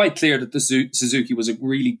was quite clear that the Suzuki was a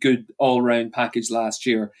really good all-round package last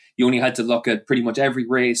year. You only had to look at pretty much every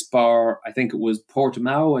race bar, I think it was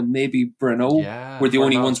Portimao and maybe Brno, were the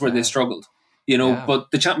only ones where they struggled.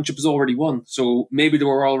 But the championship was already won. So maybe they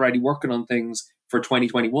were already working on things for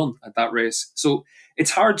 2021 at that race. So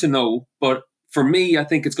it's hard to know. But for me, I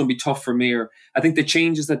think it's going to be tough for Mir. I think the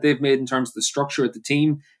changes that they've made in terms of the structure of the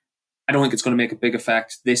team, I don't think it's going to make a big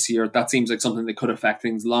effect this year. That seems like something that could affect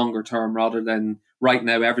things longer term rather than right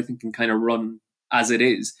now. Everything can kind of run as it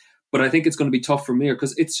is. But I think it's going to be tough for Mir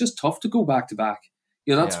because it's just tough to go back to back.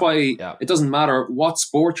 That's why it doesn't matter what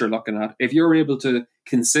sport you're looking at. If you're able to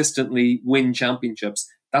consistently win championships,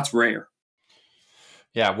 that's rare.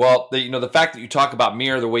 Yeah, well, the fact that you talk about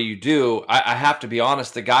Mir the way you do, I have to be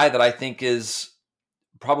honest, the guy that I think is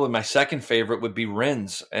probably my second favorite would be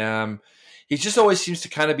Rins. He just always seems to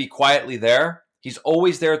kind of be quietly there. He's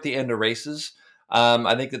always there at the end of races.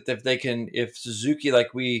 I think that if Suzuki,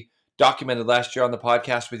 like we documented last year on the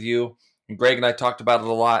podcast with you, and Greg and I talked about it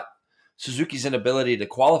a lot, Suzuki's inability to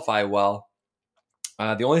qualify well.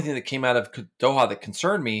 The only thing that came out of Doha that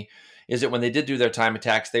concerned me is that when they did do their time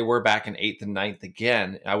attacks, they were back in 8th and 9th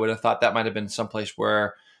again. I would have thought that might have been someplace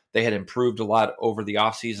where they had improved a lot over the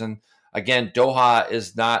offseason. Again, Doha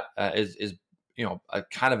is not is a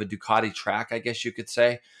kind of a Ducati track, I guess you could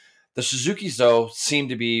say. The Suzukis, though, seem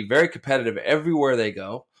to be very competitive everywhere they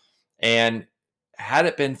go. And had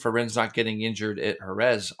it been for Rins not getting injured at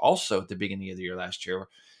Jerez also at the beginning of the year last year,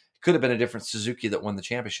 it could have been a different Suzuki that won the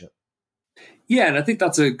championship. Yeah, and I think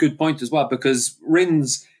that's a good point as well, because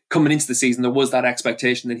Rins, coming into the season, there was that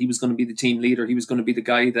expectation that he was going to be the team leader. He was going to be the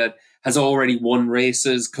guy that has already won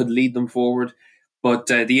races, could lead them forward. But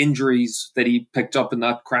the injuries that he picked up in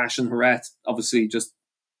that crash in Jerez obviously just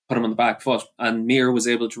put him on the back foot, and Mir was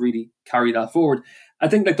able to really carry that forward. I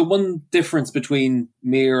think the one difference between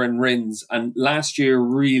Mir and Rins, and last year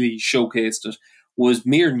really showcased it, was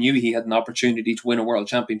Mir knew he had an opportunity to win a world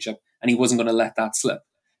championship, and he wasn't going to let that slip.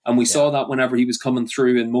 And we saw that whenever he was coming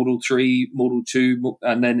through in Moto 3, Moto 2,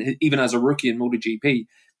 and then even as a rookie in MotoGP.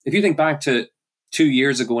 If you think back to 2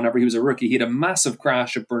 years ago, whenever he was a rookie, he had a massive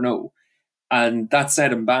crash at Brno. And that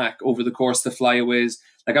set him back over the course of the flyaways.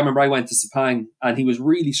 I remember I went to Sepang and he was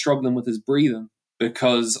really struggling with his breathing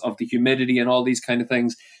because of the humidity and all these kind of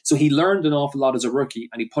things. So he learned an awful lot as a rookie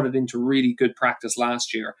and he put it into really good practice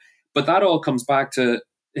last year. But that all comes back to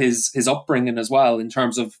his upbringing as well in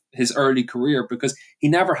terms of his early career, because he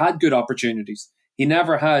never had good opportunities. He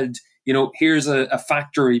never had, here's a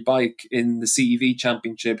factory bike in the CEV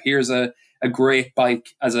championship. Here's a great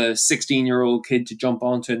bike as a 16-year-old kid to jump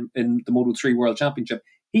onto in the Moto 3 World Championship.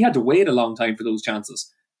 He had to wait a long time for those chances.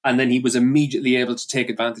 And then he was immediately able to take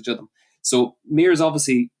advantage of them. So Mir is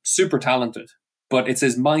obviously super talented, but it's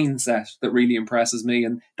his mindset that really impresses me.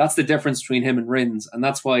 And that's the difference between him and Rins. And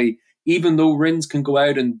that's why, even though Rins can go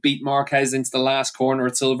out and beat Marquez into the last corner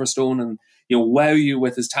at Silverstone and wow you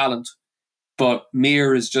with his talent, but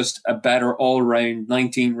Mir is just a better all-round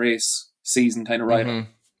 19 race season kind of rider.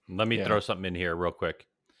 Mm-hmm. Let me throw something in here real quick.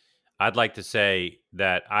 I'd like to say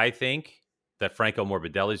that I think that Franco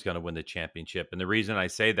Morbidelli is going to win the championship. And the reason I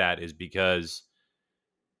say that is because,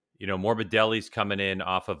 Morbidelli's coming in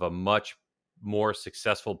off of a much more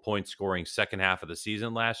successful point scoring second half of the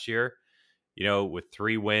season last year, with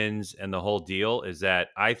 3 wins and the whole deal. Is that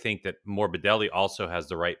I think that Morbidelli also has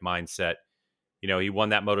the right mindset. He won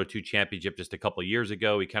that Moto2 championship just a couple of years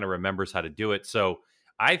ago. He kind of remembers how to do it. So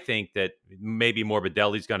I think that maybe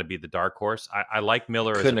Morbidelli's going to be the dark horse. I like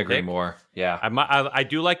Miller as a pick. Couldn't agree more. Yeah. I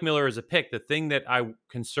do like Miller as a pick. The thing that I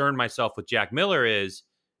concern myself with Jack Miller is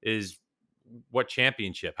what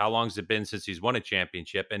championship? How long has it been since he's won a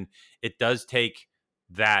championship? And it does take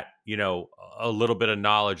that, a little bit of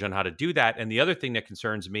knowledge on how to do that. And the other thing that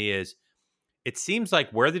concerns me is it seems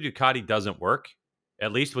like where the Ducati doesn't work,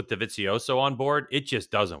 at least with Dovizioso on board, it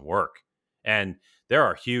just doesn't work. And there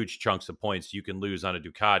are huge chunks of points you can lose on a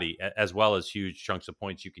Ducati, as well as huge chunks of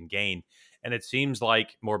points you can gain. And it seems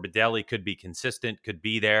like Morbidelli could be consistent, could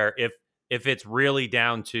be there if it's really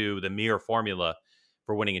down to the Mir formula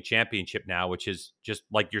for winning a championship now, which is just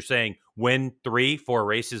like you're saying, win 3-4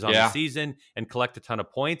 races on the season and collect a ton of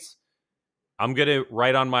points. I'm gonna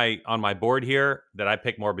write on my board here that I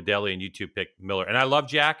pick Morbidelli and you two pick Miller. And I love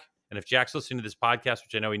Jack. And if Jack's listening to this podcast,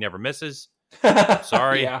 which I know he never misses,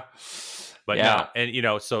 sorry. But no,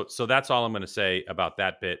 and so that's all I'm going to say about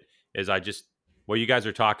that bit is while you guys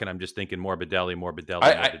are talking, I'm just thinking Morbidelli.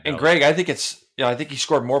 And Greg, I think I think he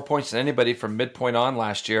scored more points than anybody from midpoint on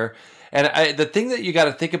last year. And the thing that you got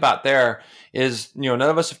to think about there is, none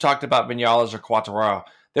of us have talked about Vinales or Quartararo.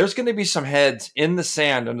 There's going to be some heads in the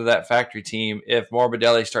sand under that factory team if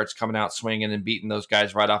Morbidelli starts coming out swinging and beating those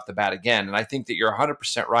guys right off the bat again. And I think that you're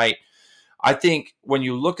 100% right. I think when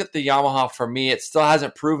you look at the Yamaha, for me, it still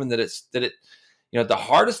hasn't proven that the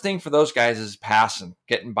hardest thing for those guys is passing,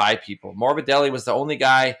 getting by people. Morbidelli was the only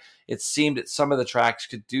guy, it seemed, at some of the tracks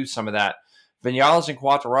could do some of that. Vinales and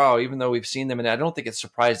Quartararo, even though we've seen them, and I don't think it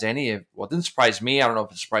surprised it didn't surprise me. I don't know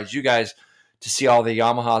if it surprised you guys to see all the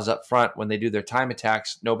Yamahas up front when they do their time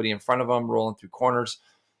attacks, nobody in front of them rolling through corners.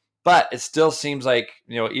 But it still seems like,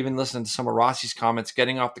 even listening to some of Rossi's comments,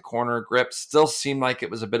 getting off the corner grip still seemed like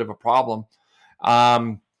it was a bit of a problem.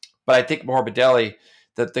 But I think Morbidelli,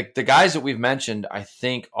 the guys that we've mentioned, I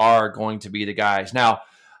think are going to be the guys. Now,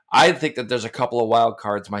 I think that there's a couple of wild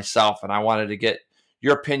cards myself, and I wanted to get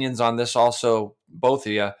your opinions on this also, both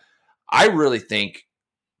of you. I really think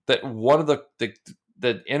that one of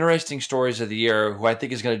the interesting stories of the year, who I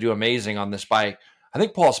think is going to do amazing on this bike, I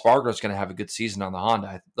think Paul Espargaro is going to have a good season on the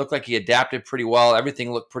Honda. It looked like he adapted pretty well.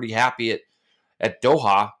 Everything looked pretty happy at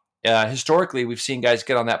Doha. Historically, we've seen guys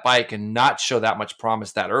get on that bike and not show that much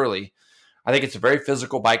promise that early. I think it's a very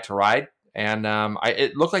physical bike to ride, and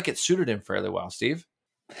it looked like it suited him fairly well. Steve?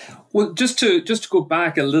 Well, just to go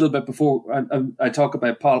back a little bit before I talk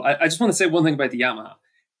about Paul, I just want to say one thing about the Yamaha.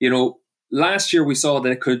 Last year we saw that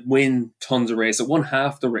it could win tons of races. It won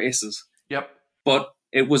half the races. Yep. But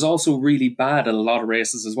it was also really bad at a lot of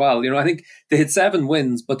races as well. I think they had 7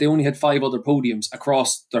 wins, but they only had 5 other podiums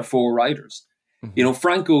across their 4 riders. Mm-hmm.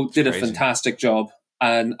 Franco did a fantastic job,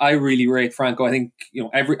 and I really rate Franco. I think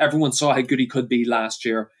everyone saw how good he could be last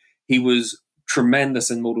year. He was tremendous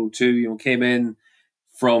in Moto2.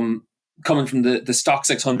 Coming from the stock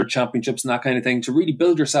 600 championships and that kind of thing. To really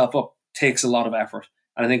build yourself up takes a lot of effort,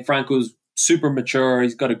 and I think Franco's super mature.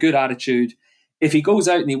 He's got a good attitude. If he goes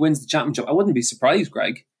out and he wins the championship, I wouldn't be surprised,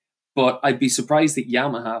 Greg, but I'd be surprised that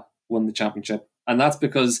Yamaha won the championship. And that's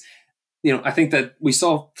because, I think that we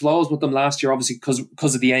saw flaws with them last year, obviously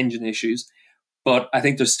because of the engine issues. But I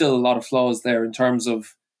think there's still a lot of flaws there in terms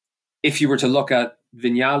of, if you were to look at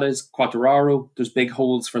Vinales, Quartararo, there's big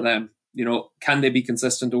holes for them. Can they be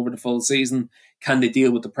consistent over the full season? Can they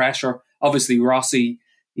deal with the pressure? Obviously, Rossi,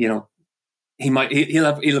 he'll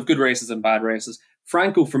have good races and bad races.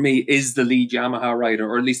 Franco, for me, is the lead Yamaha rider,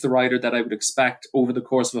 or at least the rider that I would expect over the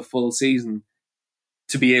course of a full season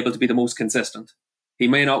to be able to be the most consistent. He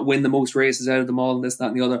may not win the most races out of them all, and this,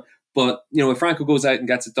 that, and the other. But, if Franco goes out and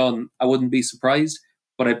gets it done, I wouldn't be surprised.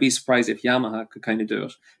 But I'd be surprised if Yamaha could kind of do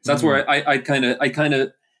it. So that's where I kind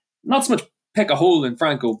of, not so much pick a hole in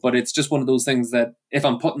Franco, but it's just one of those things that if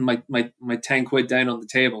I'm putting my 10 quid down on the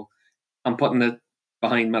table, I'm putting it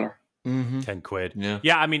behind Miller. Mm-hmm. 10 quid.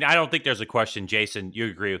 Yeah. I mean, I don't think there's a question. Jason, you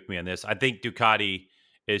agree with me on this. I think Ducati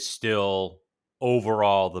is still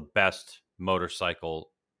overall the best motorcycle,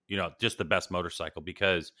 just the best motorcycle,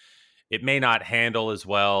 because it may not handle as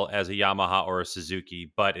well as a Yamaha or a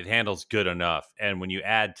Suzuki, but it handles good enough. And when you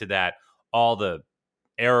add to that all the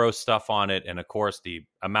aero stuff on it, and of course the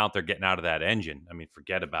amount they're getting out of that engine. I mean,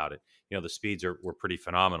 forget about it. The speeds were pretty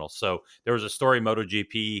phenomenal. So there was a story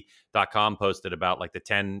MotoGP.com posted about like the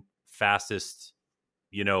 10 fastest,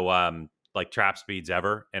 like trap speeds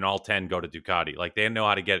ever, and all 10 go to Ducati. Like they know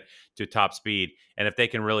how to get to top speed, and if they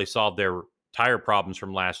can really solve their tire problems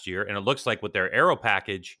from last year, and it looks like with their aero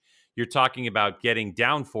package, you're talking about getting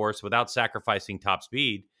downforce without sacrificing top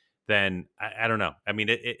speed, then I don't know. I mean,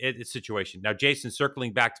 it's a situation. Now, Jason,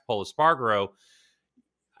 circling back to Pol Espargaro,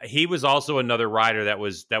 he was also another rider that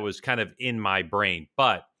was kind of in my brain.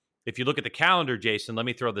 But if you look at the calendar, Jason, let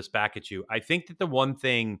me throw this back at you. I think that the one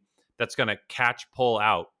thing that's going to catch Pol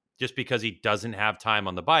out, just because he doesn't have time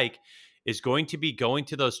on the bike, is going to be going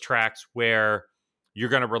to those tracks where you're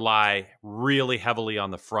going to rely really heavily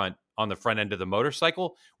on the front end of the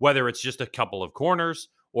motorcycle, whether it's just a couple of corners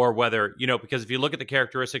or whether, because if you look at the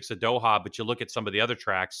characteristics of Doha, but you look at some of the other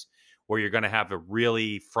tracks where you're going to have a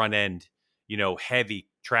really front end, heavy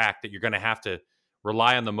track that you're going to have to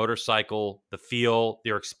rely on the motorcycle, the feel,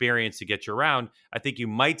 their experience to get you around, I think you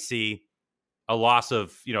might see a loss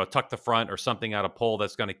of, tuck the front or something out of Pol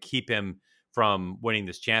that's going to keep him from winning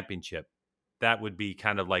this championship. That would be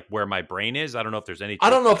kind of like where my brain is. I don't know if there's any.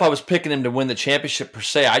 I don't know if I was picking him to win the championship per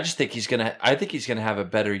se. I just think he's gonna have a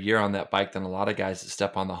better year on that bike than a lot of guys that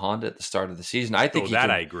step on the Honda at the start of the season. I think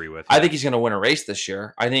I agree with. I think he's gonna win a race this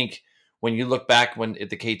year. I think when you look back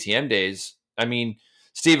at the KTM days, I mean,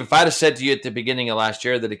 Steve, if I'd have said to you at the beginning of last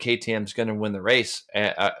year that a KTM is going to win a race,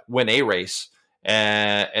 and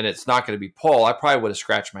it's not going to be Pol, I probably would have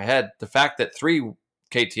scratched my head. The fact that 3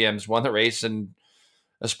 KTMs won the race and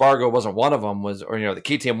Espargaro wasn't one of them, the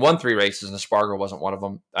KTM won 3 races and Espargaro wasn't one of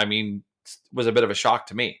them, I mean, was a bit of a shock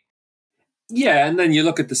to me. Yeah, and then you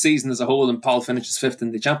look at the season as a whole and Pol finishes 5th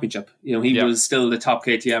in the championship. He was still the top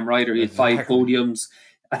KTM rider. He had 5 podiums.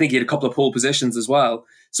 I think he had a couple of pole positions as well.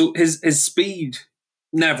 So his speed,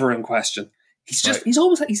 never in question. He's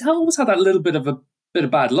always had that little bit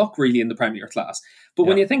of bad luck really in the Premier class. But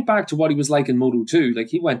when you think back to what he was like in Moto2, like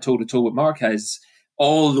he went toe to toe with Marquez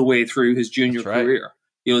all the way through his junior career.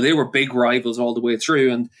 They were big rivals all the way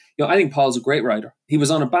through. And, I think Pol's a great rider. He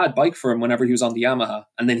was on a bad bike for him whenever he was on the Yamaha.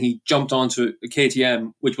 And then he jumped onto a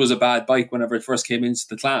KTM, which was a bad bike whenever it first came into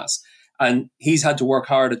the class. And he's had to work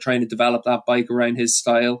hard at trying to develop that bike around his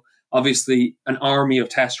style. Obviously, an army of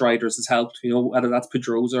test riders has helped, whether that's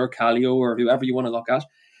Pedrosa or Kallio or whoever you want to look at.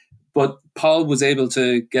 But Pol was able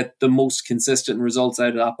to get the most consistent results out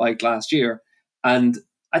of that bike last year. And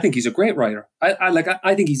I think he's a great rider.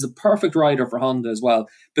 I think he's the perfect rider for Honda as well,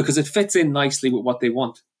 because it fits in nicely with what they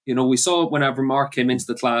want. We saw whenever Mark came into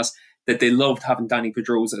the class that they loved having Dani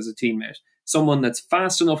Pedrosa as a teammate. Someone that's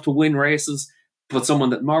fast enough to win races, but someone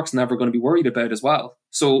that Mark's never going to be worried about as well.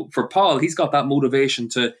 So for Pol, he's got that motivation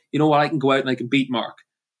to, I can go out and I can beat Mark.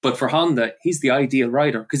 But for Honda, he's the ideal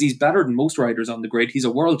rider because he's better than most riders on the grid. He's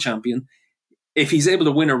a world champion. If he's able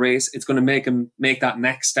to win a race, it's going to make him make that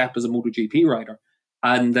next step as a MotoGP rider.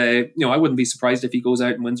 And, I wouldn't be surprised if he goes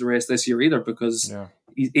out and wins a race this year either, because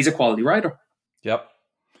he's a quality rider.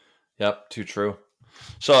 Yep, too true.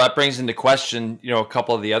 So that brings into question, a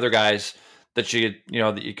couple of the other guys that you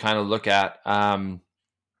kind of look at.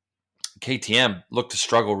 KTM looked to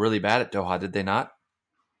struggle really bad at Doha, did they not?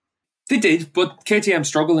 They did, but KTM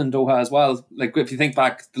struggled in Doha as well. Like if you think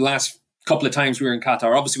back the last couple of times we were in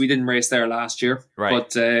Qatar, obviously we didn't race there last year,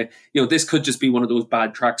 right? But this could just be one of those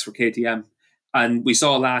bad tracks for KTM. And we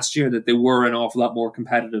saw last year that they were an awful lot more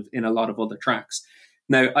competitive in a lot of other tracks.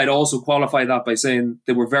 Now, I'd also qualify that by saying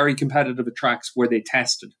they were very competitive at tracks where they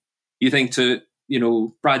tested. You think to,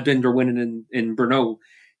 Brad Binder winning in Brno,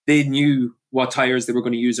 they knew what tyres they were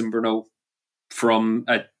going to use in Brno from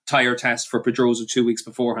a tyre test for Pedrosa 2 weeks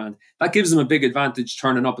beforehand. That gives them a big advantage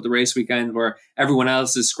turning up at the race weekend where everyone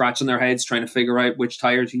else is scratching their heads trying to figure out which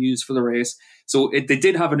tyre to use for the race. So they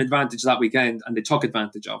did have an advantage that weekend and they took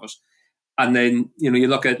advantage of it. And then, you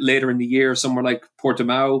look at later in the year, somewhere like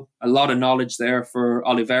Portimao, a lot of knowledge there for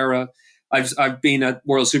Oliveira. I've been at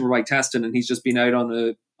World Superbike testing and he's just been out on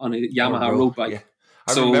a Yamaha road bike. Yeah.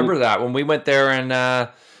 I remember that when we went there and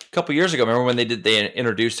a couple of years ago. Remember when they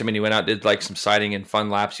introduced him and he went out, did like some sighting and fun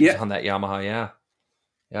laps. He was on that Yamaha.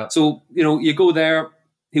 Yeah. So, you go there,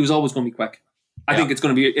 he was always going to be quick. I think it's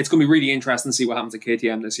going to be really interesting to see what happens at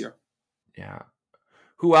KTM this year. Yeah.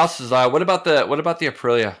 Who else is what about the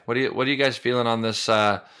Aprilia? What are you guys feeling on this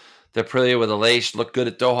the Aprilia with Aleix? Looked good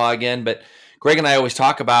at Doha again, but Greg and I always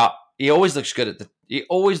talk about he always looks good at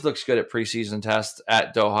preseason tests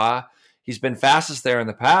at Doha. He's been fastest there in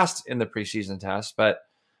the past in the preseason test, but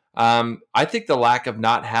I think the lack of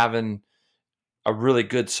not having a really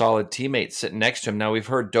good, solid teammate sitting next to him. Now, we've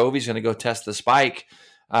heard Dovey's going to go test this bike.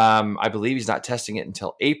 I believe he's not testing it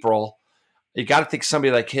until April. You got to think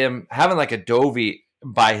somebody like him, having like a Dovey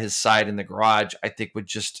by his side in the garage, I think would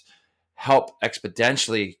just help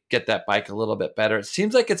exponentially get that bike a little bit better. It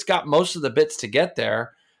seems like it's got most of the bits to get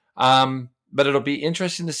there. But it'll be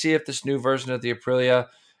interesting to see if this new version of the Aprilia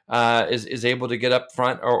is able to get up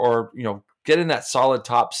front or get in that solid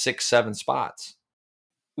top 6-7 spots.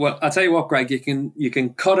 Well, I'll tell you what, Greg, you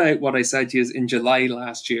can cut out what I said to you in July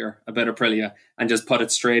last year about Aprilia and just put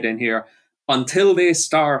it straight in here. Until they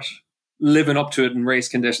start living up to it in race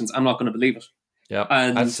conditions, I'm not going to believe it. Yeah,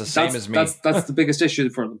 and that's the same as me. That's the biggest issue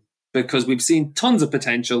for them, because we've seen tons of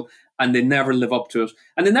potential and they never live up to it.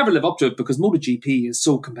 And they never live up to it because MotoGP is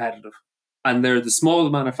so competitive. And they're the small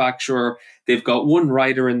manufacturer. They've got one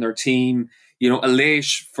rider in their team.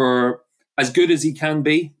 Aleix, for as good as he can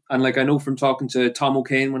be, and like I know from talking to Tom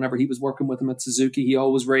O'Kane whenever he was working with him at Suzuki, he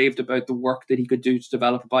always raved about the work that he could do to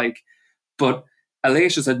develop a bike. But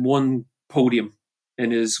Aleix has had one podium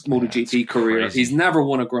in his MotoGP career. Crazy. He's never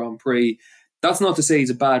won a Grand Prix. That's not to say he's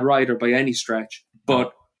a bad rider by any stretch,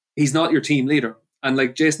 but he's not your team leader. And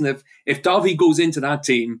like Jason, if Davi goes into that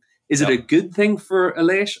team, is it a good thing for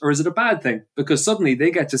Aleix or is it a bad thing? Because suddenly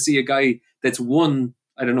they get to see a guy that's won,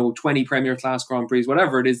 20 Premier Class Grand Prix,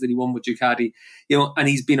 whatever it is that he won with Ducati, and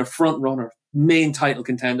he's been a front runner, main title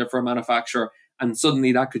contender for a manufacturer. And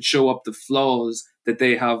suddenly that could show up the flaws that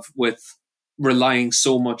they have with relying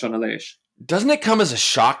so much on Aleix. Doesn't it come as a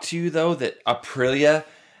shock to you, though, that Aprilia,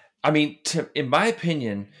 in my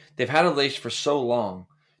opinion, they've had Aleix for so long.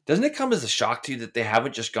 Doesn't it come as a shock to you that they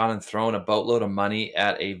haven't just gone and thrown a boatload of money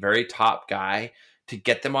at a very top guy to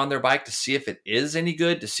get them on their bike to see if it is any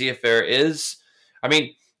good, to see if there is...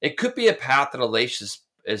 it could be a path that Aleix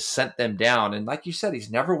has sent them down. And like you said,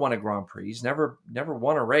 he's never won a Grand Prix. He's never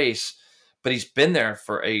won a race, but he's been there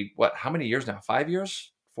for how many years now? 5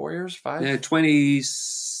 years? 4 years? 5? Yeah,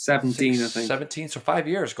 2017, 6, I think. 17, so 5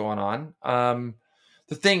 years going on.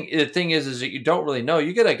 The thing is that you don't really know.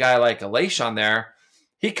 You get a guy like Aleix on there,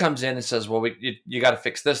 he comes in and says, well, you got to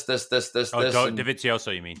fix this.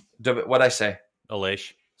 Dovizioso, you mean? What'd I say?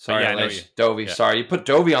 Aleix. Sorry, yeah, Aleix. Dovey. Yeah. Sorry. You put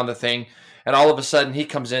Dovey on the thing, and all of a sudden he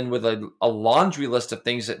comes in with a laundry list of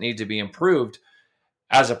things that need to be improved.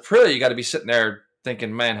 As Aprilia, you got to be sitting there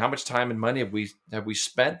thinking, man, how much time and money have we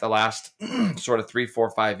spent the last sort of 3,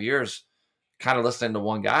 4, 5 years kind of listening to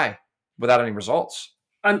one guy without any results?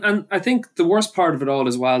 And I think the worst part of it all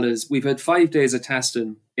as well is we've had 5 days of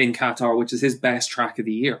testing in Qatar, which is his best track of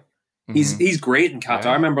the year. Mm-hmm. He's great in Qatar.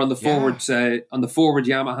 Yeah. I remember on the forward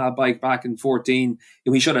Yamaha bike back in 2014,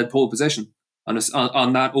 he should have had pole position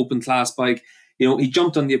on that open class bike. He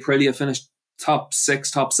jumped on the Aprilia, finished top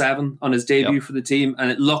 6, top 7 on his debut for the team,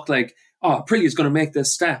 and it looked like, Aprilia's going to make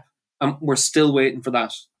this step. And we're still waiting for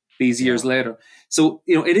that these years later. So,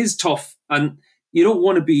 it is tough, and you don't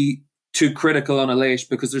want to be too critical on Aleix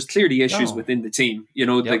because there's clearly issues within the team.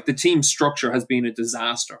 Like the team structure has been a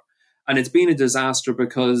disaster. And it's been a disaster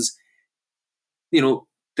because,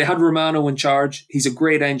 they had Romano in charge. He's a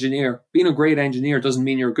great engineer. Being a great engineer doesn't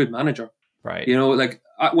mean you're a good manager. Right.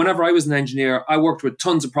 Whenever I was an engineer, I worked with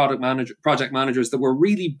tons of project managers that were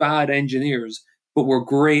really bad engineers, but were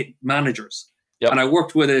great managers. Yep. And I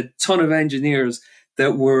worked with a ton of engineers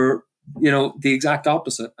that were, the exact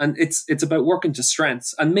opposite. And it's about working to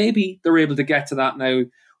strengths. And maybe they're able to get to that now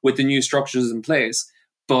with the new structures in place,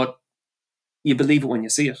 but you believe it when you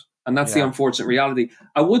see it. And that's the unfortunate reality.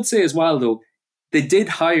 I would say as well, though, they did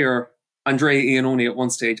hire Andrea Iannone at one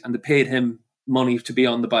stage and they paid him money to be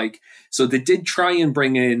on the bike. So they did try and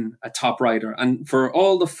bring in a top rider. And for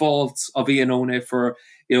all the faults of Iannone, for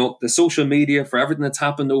the social media, for everything that's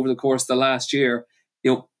happened over the course of the last year,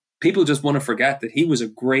 people just want to forget that he was a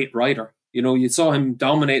great rider. You saw him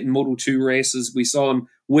dominating Moto2 races. We saw him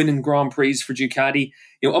winning Grand Prix for Ducati.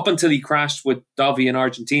 Up until he crashed with Davi in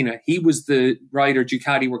Argentina, he was the rider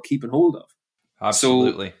Ducati were keeping hold of.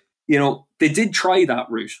 Absolutely. So, they did try that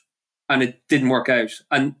route and it didn't work out.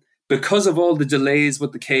 And because of all the delays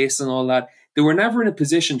with the case and all that, they were never in a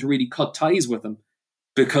position to really cut ties with him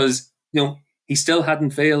because, he still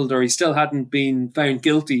hadn't failed or he still hadn't been found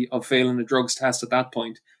guilty of failing a drugs test at that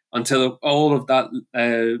point until all of that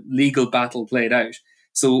legal battle played out.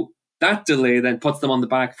 So that delay then puts them on the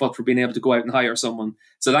back foot for being able to go out and hire someone.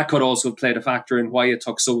 So that could also have played a factor in why it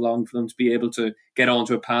took so long for them to be able to get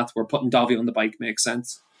onto a path where putting Davi on the bike makes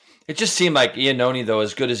sense. It just seemed like Iannone, though,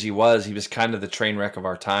 as good as he was kind of the train wreck of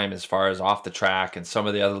our time as far as off the track and some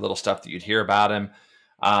of the other little stuff that you'd hear about him.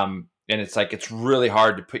 And it's like it's really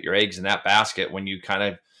hard to put your eggs in that basket when you kind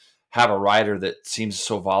of have a rider that seems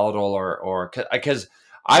so volatile or because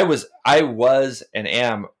I was and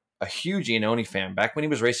am a huge Iannone fan back when he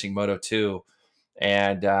was racing Moto 2,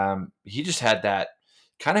 and he just had that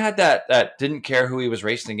didn't care who he was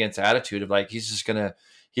racing against attitude of like he's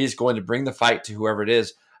going to bring the fight to whoever it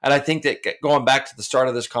is. And I think that going back to the start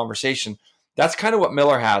of this conversation, that's kind of what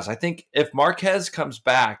Miller has. I think if Marquez comes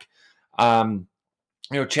back,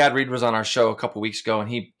 Chad Reed was on our show a couple weeks ago, and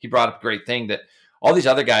he brought up a great thing that all these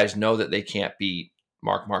other guys know that they can't beat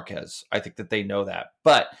Marc Marquez. I think that they know that.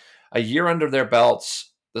 But a year under their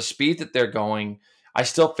belts, the speed that they're going, I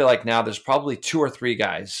still feel like now there's probably 2 or 3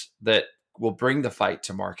 guys that will bring the fight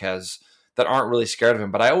to Marquez that aren't really scared of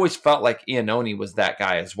him. But I always felt like Iannone was that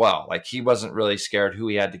guy as well. Like he wasn't really scared who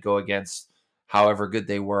he had to go against, however good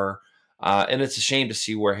they were. And it's a shame to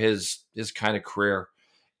see where his kind of career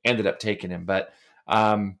ended up taking him. But,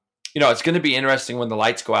 it's going to be interesting when the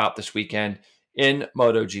lights go out this weekend in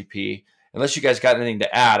MotoGP. Unless you guys got anything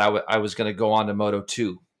to add, I was going to go on to Moto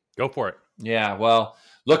 2. Go for it. Yeah, well,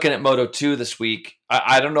 looking at Moto 2 this week,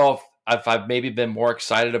 I don't know if I've maybe been more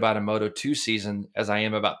excited about a Moto 2 season as I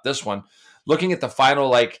am about this one. Looking at the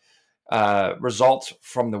final results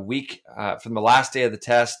from the week, from the last day of the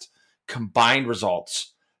test, combined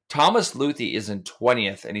results, Thomas Luthi is in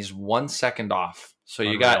 20th, and he's 1 second off. So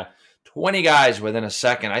you got 20 guys within a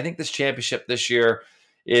second. I think this championship this year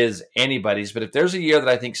is anybody's. But if there's a year that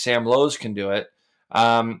I think Sam Lowes can do it,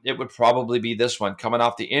 it would probably be this one. Coming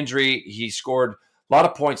off the injury, he scored a lot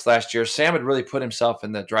of points last year. Sam had really put himself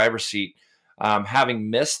in the driver's seat, having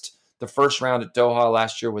missed the first round at Doha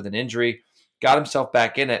last year with an injury, got himself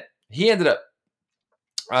back in it. He ended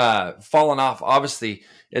up falling off, obviously,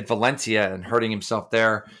 at Valencia and hurting himself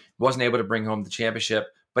there. Wasn't able to bring home the championship,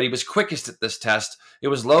 but he was quickest at this test. It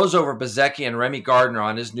was Lowes over Bezzecchi and Remy Gardner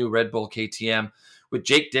on his new Red Bull KTM with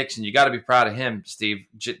Jake Dixon. You got to be proud of him, Steve.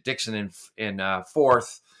 Dixon in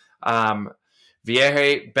fourth.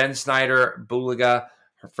 Vieira, Ben Snyder, Buliga,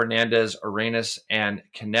 Fernandez, Arenas, and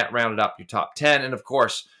Canet rounded up your top 10. And, of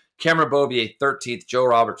course, Cameron Beaubier, 13th, Joe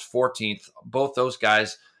Roberts, 14th. Both those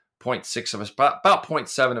guys, 0.6 of us, about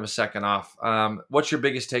 0.7 of a second off. What's your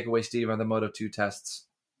biggest takeaway, Steve, on the Moto2 tests?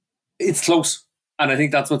 It's close. And I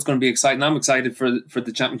think that's what's going to be exciting. I'm excited for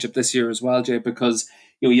the championship this year as well, Jay, because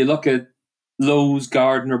you look at Lowes,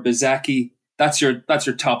 Gardner, Bezzecchi, that's your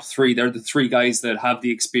top 3. They're the 3 guys that have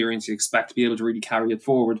the experience you expect to be able to really carry it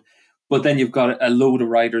forward. But then you've got a load of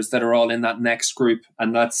riders that are all in that next group,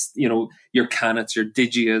 and that's, your Canets, your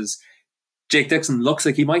Digias. Jake Dixon looks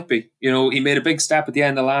like he might be. He made a big step at the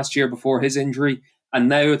end of last year before his injury, and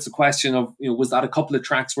now it's a question of, was that a couple of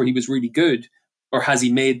tracks where he was really good, or has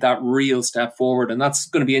he made that real step forward? And that's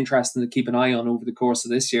going to be interesting to keep an eye on over the course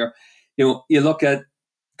of this year. You look at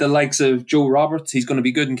the likes of Joe Roberts. He's going to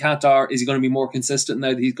be good in Qatar. Is he going to be more consistent now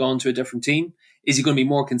that he's gone to a different team? Is he going to be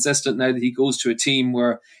more consistent now that he goes to a team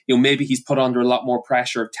where maybe he's put under a lot more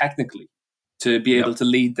pressure technically to be able to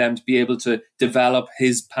lead them, to be able to develop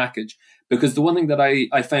his package? Because the one thing that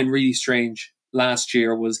I found really strange last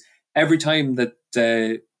year was every time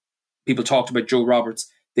that people talked about Joe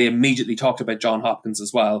Roberts, they immediately talked about John Hopkins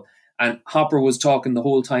as well. And Hopper was talking the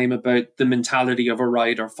whole time about the mentality of a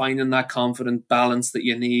rider, finding that confident balance that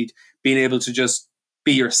you need, being able to just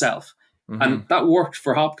be yourself. Mm-hmm. And that worked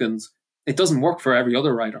for Hopkins. It doesn't work for every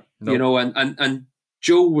other rider, nope. And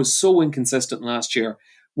Joe was so inconsistent last year.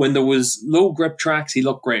 When there was low grip tracks, he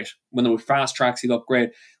looked great. When there were fast tracks, he looked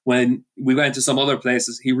great. When we went to some other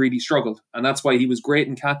places, he really struggled. And that's why he was great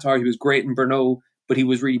in Qatar. He was great in Brno, but he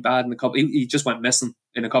was really bad in a couple. He just went missing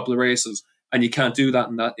in a couple of races. And you can't do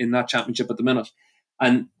that in that championship at the minute.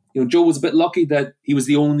 And Joe was a bit lucky that he was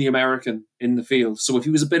the only American in the field. So if he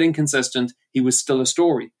was a bit inconsistent, he was still a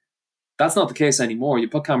story. That's not the case anymore. You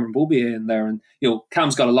put Cameron Beaubier in there, and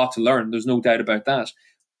Cam's got a lot to learn. There's no doubt about that.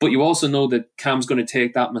 But you also know that Cam's going to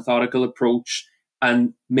take that methodical approach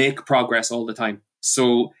and make progress all the time.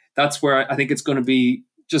 So that's where I think it's going to be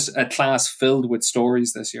just a class filled with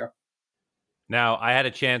stories this year. Now, I had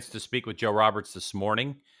a chance to speak with Joe Roberts this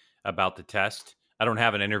morning about the test. I don't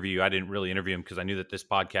have an interview. I didn't really interview him because I knew that this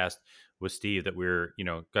podcast with Steve that we're,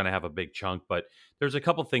 going to have a big chunk. But there's a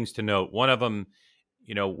couple things to note. One of them,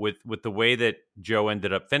 with the way that Joe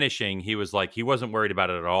ended up finishing, he was like, he wasn't worried about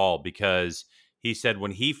it at all, because he said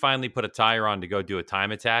when he finally put a tire on to go do a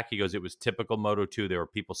time attack, he goes, it was typical Moto2. There were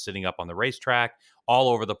people sitting up on the racetrack all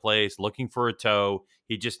over the place looking for a tow.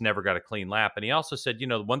 He just never got a clean lap. And he also said,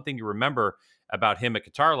 one thing you remember about him at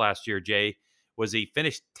Qatar last year, Jay, was he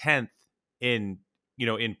finished 10th in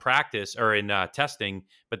practice or in testing,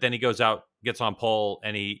 but then he goes out, gets on pole,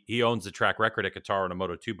 and he owns the track record at Qatar on a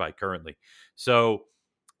Moto2 bike currently. So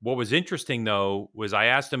What was interesting, though, was I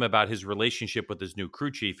asked him about his relationship with his new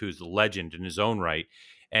crew chief, who's a legend in his own right.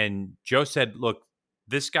 And Joe said, look,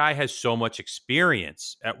 this guy has so much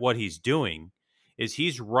experience at what he's doing, is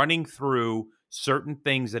he's running through certain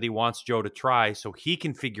things that he wants Joe to try so he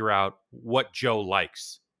can figure out what Joe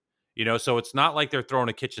likes. So it's not like they're throwing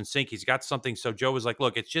a kitchen sink. He's got something. So Joe was like,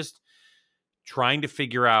 look, it's just trying to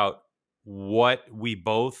figure out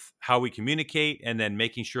how we communicate, and then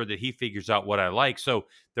making sure that he figures out what I like. So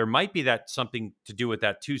there might be something to do with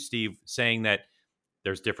that too, Steve, saying that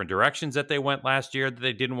there's different directions that they went last year that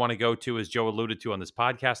they didn't want to go to, as Joe alluded to on this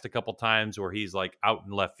podcast a couple times, where he's like out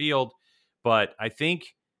in left field. But I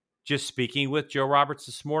think just speaking with Joe Roberts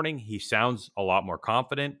this morning, he sounds a lot more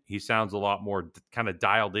confident. He sounds a lot more kind of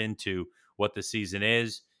dialed into what the season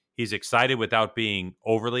is. He's excited without being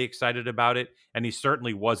overly excited about it. And he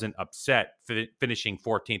certainly wasn't upset finishing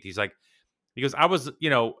 14th. He goes, I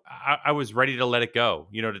was ready to let it go,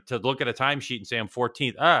 to look at a timesheet and say I'm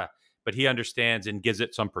 14th. But he understands and gives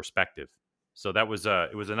it some perspective. So it was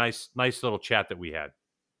a nice little chat that we had.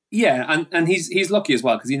 Yeah. And he's lucky as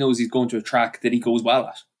well, because he knows he's going to a track that he goes well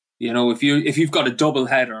at. If you've got a double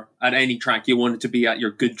header at any track, you want it to be at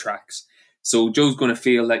your good tracks. So Joe's going to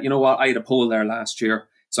feel that, I had a pole there last year,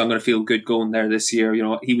 so I'm going to feel good going there this year.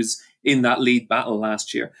 He was in that lead battle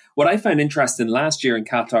last year. What I found interesting last year in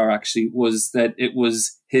Qatar actually was that it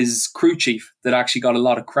was his crew chief that actually got a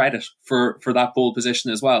lot of credit for that pole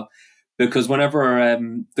position as well. Because whenever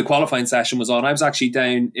the qualifying session was on, I was actually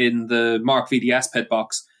down in the Mark VDS pit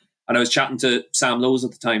box, and I was chatting to Sam Lowes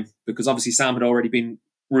at the time, because obviously Sam had already been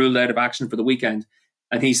ruled out of action for the weekend.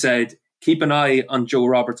 And he said, keep an eye on Joe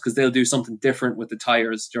Roberts, because they'll do something different with the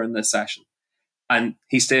tyres during this session. And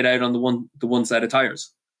he stayed out on the one set of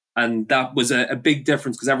tyres. And that was a big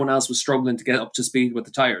difference, because everyone else was struggling to get up to speed with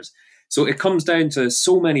the tyres. So it comes down to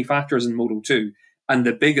so many factors in Moto2. And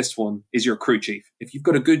the biggest one is your crew chief. If you've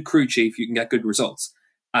got a good crew chief, you can get good results.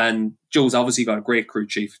 And Joe's obviously got a great crew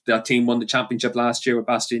chief. That team won the championship last year with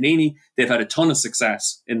Bastianini. They've had a ton of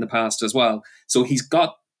success in the past as well. So he's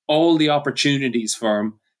got all the opportunities for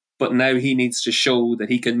him, but now he needs to show that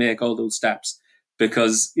he can make all those steps,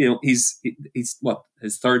 because he's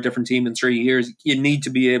his third different team in 3 years. You need to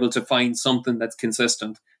be able to find something that's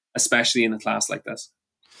consistent, especially in a class like this.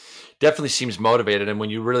 Definitely seems motivated. And when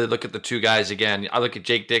you really look at the two guys again, I look at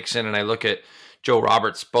Jake Dixon and I look at Joe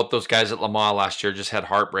Roberts. Both those guys at Le Mans last year just had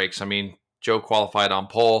heartbreaks. I mean, Joe qualified on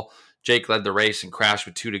pole. Jake led the race and crashed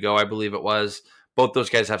with 2 to go, I believe it was. Both those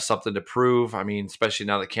guys have something to prove. I mean, especially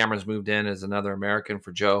now that Cameron's moved in as another American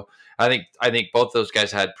for Joe. I think both those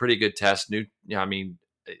guys had pretty good tests.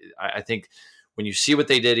 I think when you see what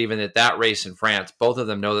they did even at that race in France, both of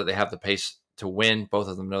them know that they have the pace to win. Both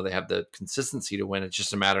of them know they have the consistency to win. It's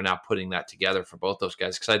just a matter now putting that together for both those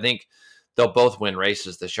guys, because I think they'll both win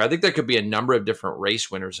races this year. I think there could be a number of different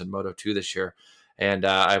race winners in Moto2 this year, and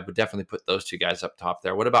I would definitely put those two guys up top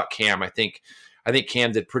there. What about Cam? I think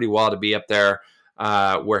Cam did pretty well to be up there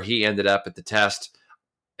where he ended up at the test.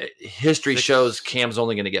 History shows Cam's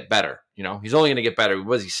only going to get better. He's only going to get better.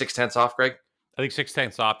 Was he 0.6 off, Greg? I think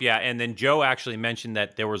 0.6 off, yeah. And then Joe actually mentioned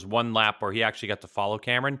that there was one lap where he actually got to follow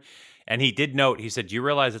Cameron. And he did note, he said, do you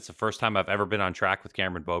realize it's the first time I've ever been on track with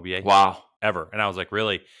Cameron Beaubier? Wow. Ever. And I was like,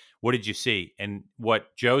 really? What did you see? And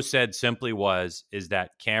what Joe said simply is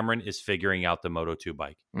that Cameron is figuring out the Moto2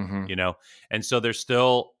 bike, And so there's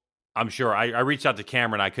still, I'm sure, I reached out to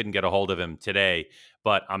Cameron. I couldn't get a hold of him today,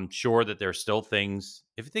 but I'm sure that there's still things.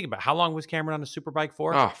 If you think about how long was Cameron on a superbike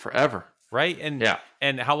for? Oh, forever. Right.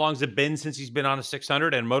 And how long has it been since he's been on a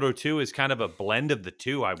 600? And Moto2 is kind of a blend of the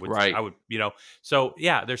two. I would, so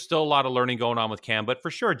yeah, there's still a lot of learning going on with Cam, but for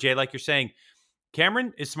sure, Jay, like you're saying,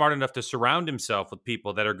 Cameron is smart enough to surround himself with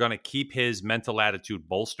people that are going to keep his mental attitude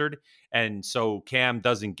bolstered. And so Cam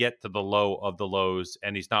doesn't get to the low of the lows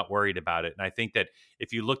and he's not worried about it. And I think that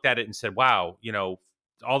if you looked at it and said, wow,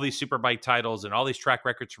 all these superbike titles and all these track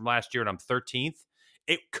records from last year and I'm 13th,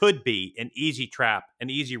 it could be an easy trap, an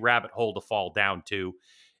easy rabbit hole to fall down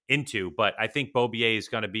into. But I think Beaubier is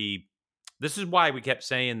going to be, this is why we kept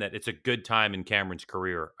saying that it's a good time in Cameron's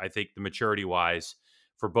career. I think the maturity wise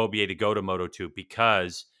for Beaubier to go to Moto2,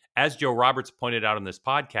 because as Joe Roberts pointed out on this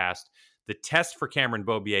podcast, the test for Cameron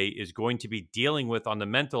Beaubier is going to be dealing with, on the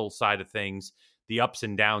mental side of things, the ups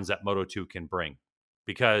and downs that Moto2 can bring,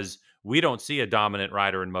 because we don't see a dominant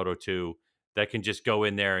rider in Moto2 that can just go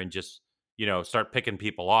in there and just, start picking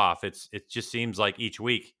people off. It just seems like each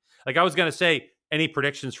week, like I was going to say, any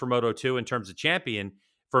predictions for Moto2 in terms of champion?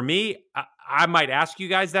 For me, I might ask you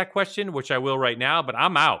guys that question, which I will right now, but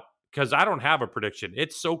I'm out because I don't have a prediction.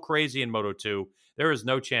 It's so crazy in Moto2. There is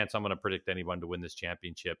no chance I'm going to predict anyone to win this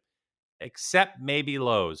championship. except maybe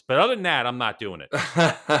Lowe's. But other than that, I'm not doing it.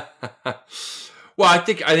 Well, I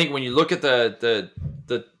think when you look at the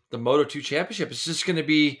Moto2 championship, it's just going to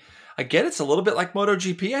be, again, it's a little bit like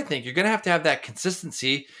MotoGP. I think you're going to have that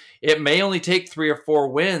consistency. It may only take 3 or 4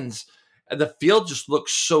 wins. The field just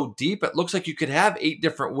looks so deep. It looks like you could have 8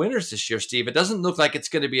 different winners this year, Steve. It doesn't look like it's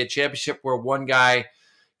going to be a championship where one guy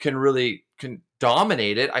can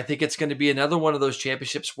dominate it. I think it's going to be another one of those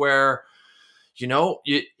championships where,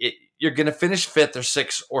 you're going to finish 5th or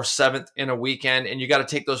 6th or 7th in a weekend, and you got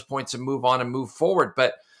to take those points and move on and move forward.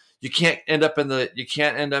 But you can't end up in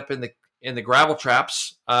the gravel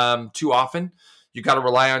traps too often. You got to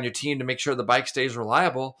rely on your team to make sure the bike stays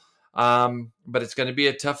reliable. But it's going to be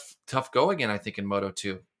a tough go again, I think, in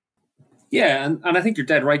Moto2. Yeah, and I think you're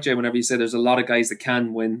dead right, Jay, whenever you say there's a lot of guys that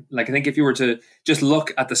can win. Like, I think if you were to just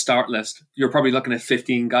look at the start list, you're probably looking at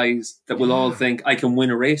 15 guys that will all think, I can win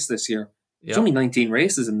a race this year. There's only 19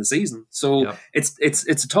 races in the season. So it's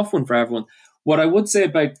a tough one for everyone. What I would say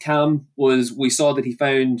about Cam was we saw that he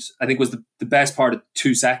found, I think, was the best part of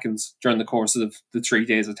 2 seconds during the course of the 3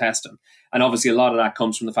 days of testing. And obviously a lot of that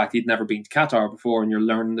comes from the fact he'd never been to Qatar before and you're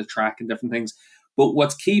learning the track and different things. But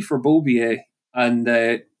what's key for Beaubier,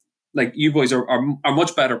 and like you boys are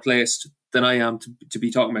much better placed than I am to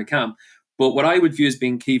be talking about Cam. But what I would view as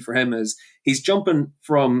being key for him is he's jumping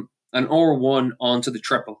from an R1 onto the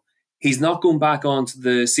triple. He's not going back onto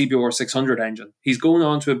the CBR 600 engine. He's going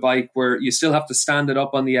onto a bike where you still have to stand it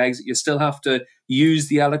up on the exit. You still have to use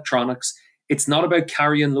the electronics. It's not about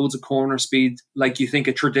carrying loads of corner speed like you think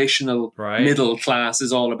a traditional middle class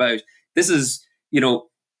is all about. This is, 3/4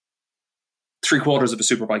 of a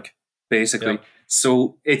superbike, basically. Yep.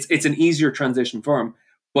 So it's an easier transition for him.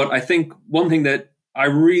 But I think one thing that I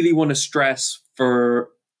really want to stress for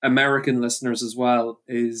American listeners as well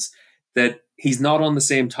is that he's not on the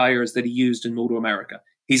same tires that he used in Moto America.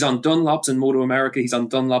 He's on Dunlops in Moto America. He's on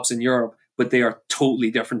Dunlops in Europe, but they are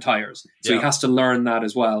totally different tires. So he has to learn that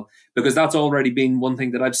as well, because that's already been one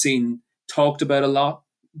thing that I've seen talked about a lot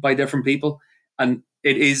by different people. And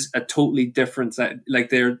it is a totally different, like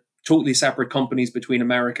they're totally separate companies between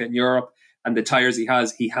America and Europe, and the tires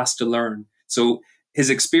he has to learn. So his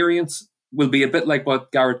experience will be a bit like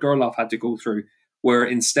what Garrett Gerloff had to go through, where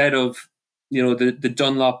instead of, the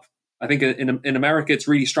Dunlop, I think in America, it's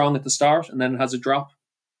really strong at the start and then it has a drop.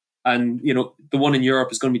 And, the one in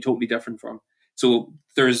Europe is going to be totally different for him. So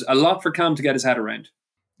there's a lot for Cam to get his head around.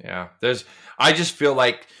 Yeah, I just feel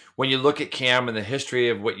like when you look at Cam and the history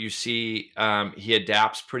of what you see, he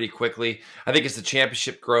adapts pretty quickly. I think as the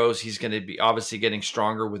championship grows, he's going to be obviously getting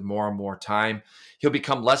stronger with more and more time. He'll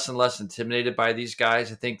become less and less intimidated by these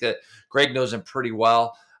guys. I think that Greg knows him pretty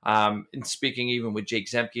well. And speaking even with Jake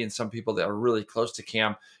Zemke and some people that are really close to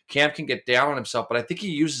Cam can get down on himself, but I think he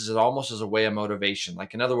uses it almost as a way of motivation.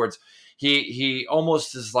 Like, in other words, he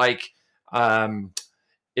almost is like,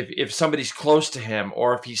 if somebody's close to him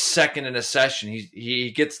or if he's second in a session,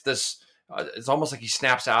 he gets this, it's almost like he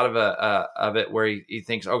snaps out of it where he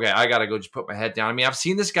thinks, okay, I got to go just put my head down. I mean, I've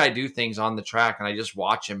seen this guy do things on the track and I just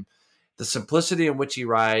watch him, the simplicity in which he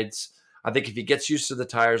rides. I think if he gets used to the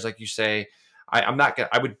tires, like you say, I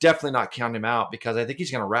would definitely not count him out, because I think he's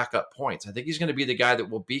going to rack up points. I think he's going to be the guy that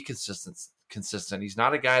will be consistent. He's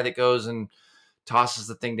not a guy that goes and tosses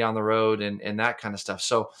the thing down the road and that kind of stuff.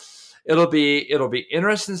 So it'll be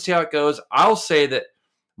interesting to see how it goes. I'll say that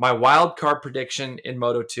my wild card prediction in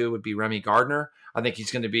Moto2 would be Remy Gardner. I think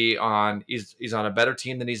he's going to be he's on a better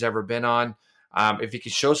team than he's ever been on. If he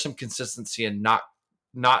can show some consistency and not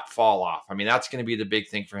fall off, I mean, that's going to be the big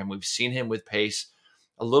thing for him. We've seen him with pace.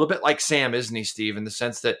 A little bit like Sam, isn't he, Steve, in the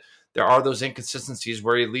sense that there are those inconsistencies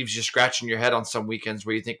where he leaves you scratching your head on some weekends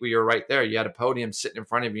where you think, well, you're right there. You had a podium sitting in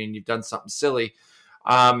front of you and you've done something silly.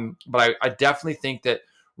 But I definitely think that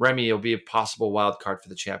Remy will be a possible wild card for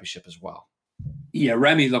the championship as well. Yeah,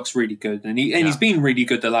 Remy looks really good, and he's been really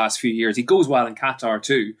good the last few years. He goes well in Qatar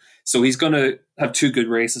too, so he's going to have 2 good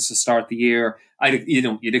races to start the year.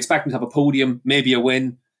 You'd expect him to have a podium, maybe a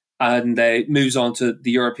win, and moves on to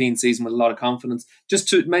the European season with a lot of confidence. Just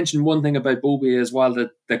to mention one thing about Beaubier as well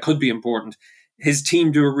that could be important. His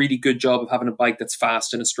team do a really good job of having a bike that's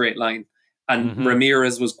fast in a straight line. And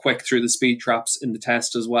Ramirez was quick through the speed traps in the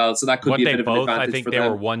test as well. So that could be a bit of an advantage for them. I think they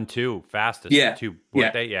were 1-2 fastest. Yeah.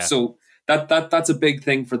 So that's a big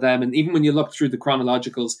thing for them. And even when you look through the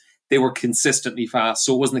chronologicals, they were consistently fast.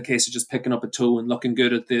 So it wasn't a case of just picking up a toe and looking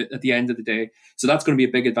good at the end of the day. So that's going to be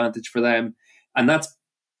a big advantage for them. And that's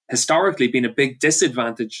historically been a big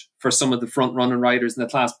disadvantage for some of the front running riders in the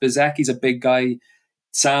class. Bezecchi's a big guy.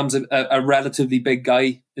 Sam's a relatively big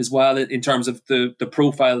guy as well in terms of the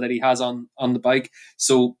profile that he has on the bike.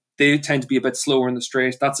 So they tend to be a bit slower in the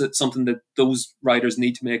straight. That's something that those riders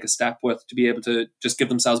need to make a step with to be able to just give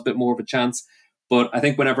themselves a bit more of a chance. But I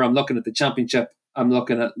think whenever I'm looking at the championship, I'm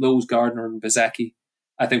looking at Lowes, Gardner and Bezzecchi.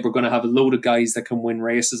 I think we're going to have a load of guys that can win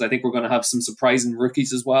races. I think we're going to have some surprising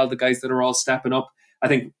rookies as well, the guys that are all stepping up. I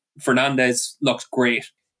think Fernandez looked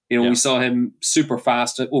great. We saw him super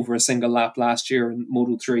fast over a single lap last year in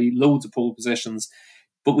Moto3, loads of pole positions,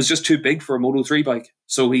 but was just too big for a Moto3 bike.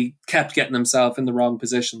 So he kept getting himself in the wrong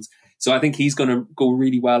positions. So I think he's going to go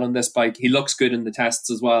really well on this bike. He looks good in the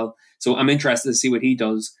tests as well. So I'm interested to see what he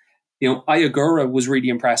does. Ayagura was really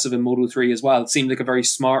impressive in Moto3 as well. It seemed like a very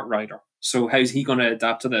smart rider. So how's he going to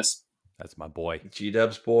adapt to this? That's my boy.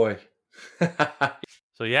 G-Dub's boy.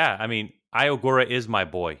 So yeah, I mean, Ayagura is my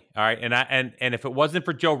boy. All right. And if it wasn't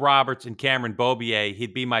for Joe Roberts and Cameron Beaubier,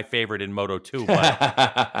 he'd be my favorite in Moto2.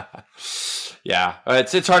 But yeah,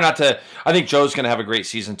 it's hard not to. I think Joe's going to have a great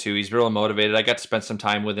season too. He's really motivated. I got to spend some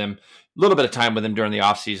time with him, a little bit of time with him during the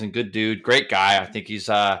off season. Good dude, great guy. I think he's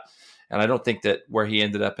and I don't think that where he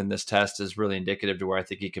ended up in this test is really indicative to where I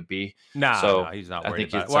think he could be. No, he's not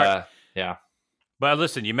worried about it. Yeah. But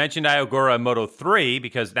listen, you mentioned Ayagura in Moto3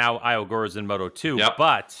 because now Ayagura's in Moto2. Yep.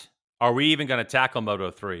 But are we even going to tackle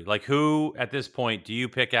Moto3? Like, who at this point do you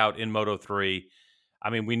pick out in Moto3? I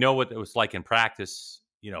mean, we know what it was like in practice,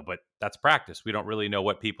 but that's practice. We don't really know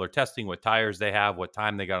what people are testing, what tires they have, what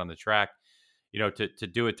time they got on the track, to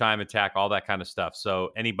do a time attack, all that kind of stuff. So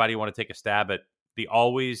anybody want to take a stab at the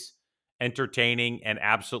always entertaining and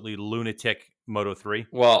absolutely lunatic Moto3?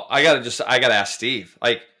 Well, I got to ask Steve,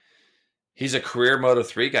 like, he's a career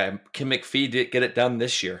Moto3 guy. Can McPhee get it done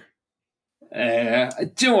this year? Do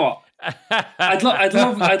you know what? I'd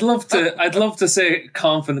love to say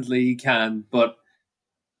confidently he can, but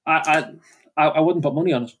I wouldn't put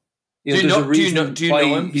money on it. Do you know him,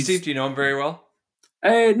 Steve? Do you know him very well?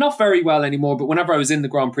 Not very well anymore, but whenever I was in the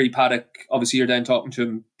Grand Prix paddock, obviously you're down talking to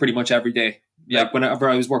him pretty much every day. Yeah. Like whenever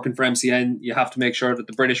I was working for MCN, you have to make sure that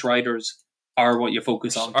the British riders are what you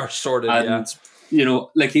focus on. Are sorted, and,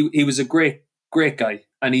 like he was a great guy,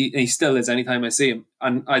 and he still is anytime I see him.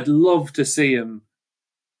 And I'd love to see him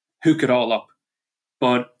hook it all up.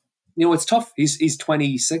 But, it's tough. He's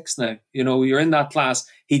 26 now. You're in that class.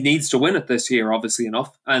 He needs to win it this year, obviously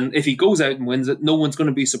enough. And if he goes out and wins it, no one's going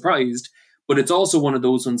to be surprised. But it's also one of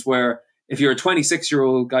those ones where if you're a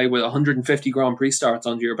 26-year-old guy with 150 Grand Prix starts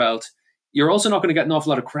under your belt, you're also not going to get an awful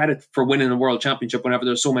lot of credit for winning a world championship whenever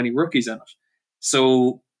there's so many rookies in it.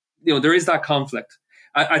 So, there is that conflict.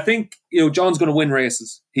 I think, John's going to win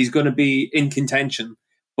races. He's going to be in contention.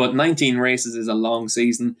 But 19 races is a long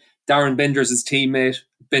season. Darren Binder's his teammate.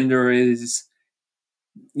 Binder is,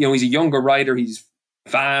 he's a younger rider. He's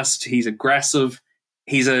fast. He's aggressive.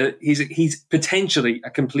 He's potentially a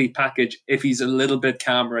complete package if he's a little bit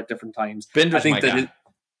calmer at different times. Binder's my guy.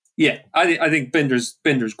 I think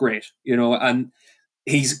Binder's great, and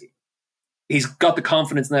he's got the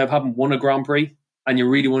confidence now of having won a Grand Prix, and you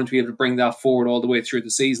really want him to be able to bring that forward all the way through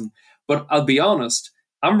the season. But I'll be honest,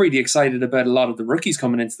 I'm really excited about a lot of the rookies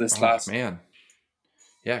coming into this class. Man.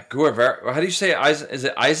 Yeah, Guevara. How do you say it? Is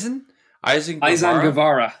it Eisen? Eisen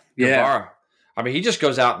Guevara. Yeah. Guevara. I mean, he just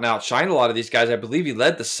goes out and outshined a lot of these guys. I believe he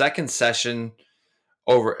led the second session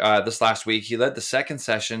over this last week. He led the second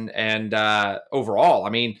session and overall.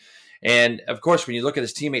 I mean, and of course, when you look at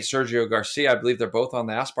his teammate Sergio Garcia, I believe they're both on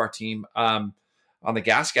the Aspar team on the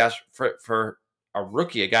gas for a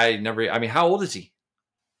rookie, a guy never. I mean, how old is he?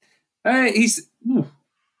 He's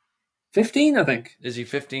 15, I think. Is he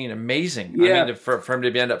 15? Amazing. Yeah. I mean, for him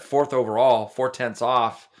to end up fourth overall, 4/10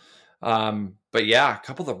 off. But yeah, a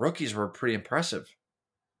couple of the rookies were pretty impressive.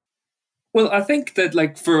 Well, I think that,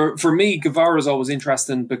 like, for me, Guevara is always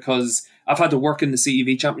interesting because I've had to work in the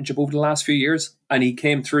CEV Championship over the last few years, and he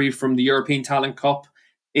came through from the European Talent Cup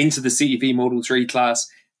into the CEV Moto3 class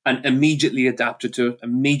and immediately adapted to it,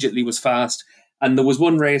 immediately was fast. And there was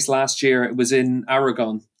one race last year, it was in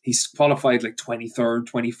Aragon. He qualified like 23rd,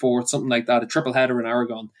 24th, something like that, a triple header in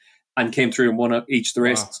Aragon, and came through and won each of the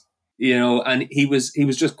races. Wow. And he was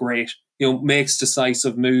just great. Makes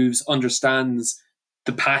decisive moves, understands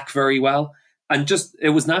the pack very well, and just it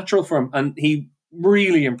was natural for him. And he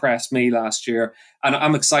really impressed me last year, and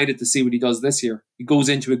I'm excited to see what he does this year. He goes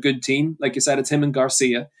into a good team, like you said. It's him and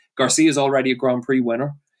Garcia. Garcia is already a Grand Prix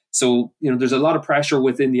winner, so there's a lot of pressure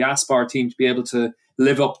within the Aspar team to be able to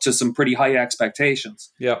live up to some pretty high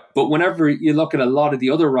expectations. Yeah. But whenever you look at a lot of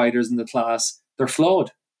the other riders in the class, they're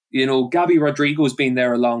flawed. Gabi Rodrigo's been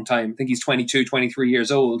there a long time. I think he's 22, 23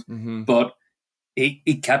 years old, but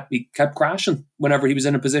he kept crashing whenever he was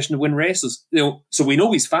in a position to win races. So we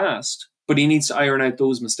know he's fast, but he needs to iron out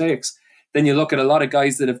those mistakes. Then you look at a lot of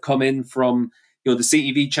guys that have come in from the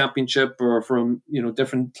CEV championship or from,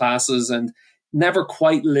 different classes, and never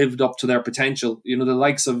quite lived up to their potential. The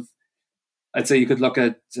likes of, I'd say you could look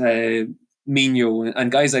at Mino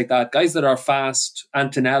and guys like that, guys that are fast,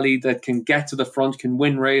 Antonelli, that can get to the front, can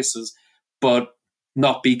win races, but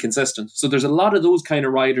not be consistent. So there's a lot of those kind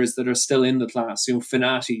of riders that are still in the class,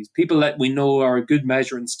 Finati, people that we know are a good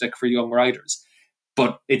measuring stick for young riders.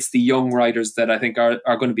 But it's the young riders that I think are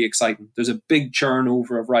going to be exciting. There's a big churn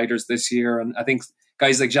over of riders this year, and I think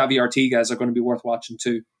guys like Xavi Artigas are going to be worth watching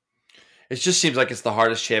too. It just seems like it's the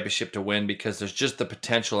hardest championship to win because there's just the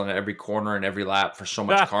potential in every corner and every lap for so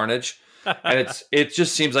much carnage. And it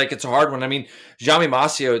just seems like it's a hard one. I mean, Jaume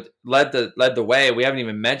Masia led the way. We haven't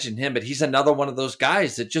even mentioned him, but he's another one of those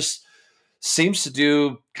guys that just seems to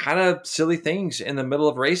do kind of silly things in the middle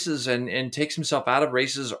of races and takes himself out of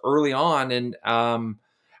races early on. And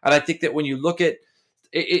I think that when you look at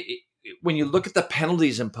when you look at the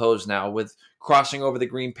penalties imposed now with crossing over the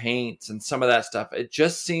green paints and some of that stuff, it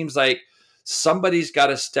just seems like somebody's got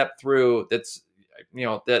to step through. That's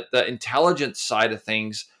the intelligence side of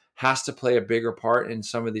things has to play a bigger part in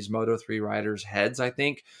some of these Moto3 riders' heads, I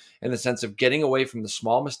think, in the sense of getting away from the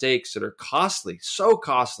small mistakes that are costly, so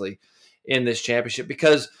costly in this championship.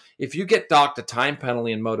 Because if you get docked a time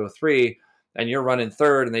penalty in Moto3 and you're running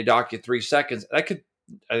third and they dock you 3 seconds, that could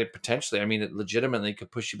potentially, it legitimately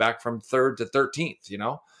could push you back from third to 13th,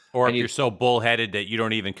 Or if you're so bullheaded that you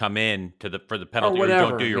don't even come in for the penalty, or you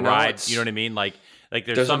don't do your ride, you know what I mean? Like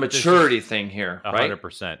there's a maturity thing here, right?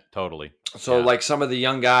 100%, totally. So like some of the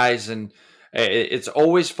young guys, and it's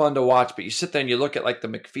always fun to watch, but you sit there and you look at like the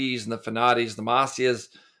McPhees and the Fanatis, the Masias,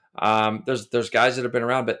 there's guys that have been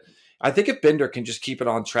around, but I think if Binder can just keep it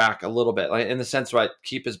on track a little bit, like in the sense of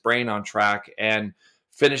keep his brain on track and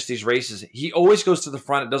finish these races, he always goes to the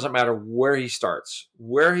front. It doesn't matter where he starts.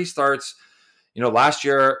 Last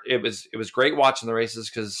year it was great watching the races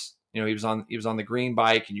because he was on the green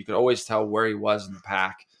bike and you could always tell where he was in the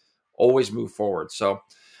pack. Always move forward. So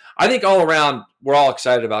I think all around we're all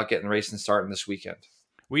excited about getting the racing starting this weekend.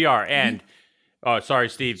 We are. And sorry,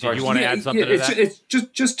 Steve. Did you want to add something to that? It's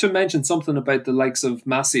just to mention something about the likes of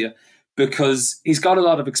Masia, because he's got a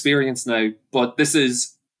lot of experience now, but this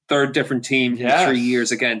is third different team in 3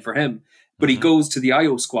 years again for him. But he goes to the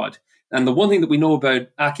Io squad. And the one thing that we know about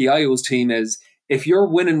Aki Ayo's team is if you're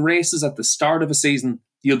winning races at the start of a season,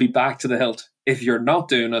 you'll be back to the hilt. If you're not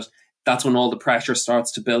doing it, that's when all the pressure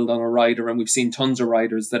starts to build on a rider. And we've seen tons of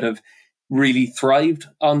riders that have really thrived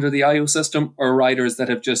under the Io system, or riders that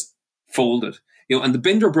have just folded. And the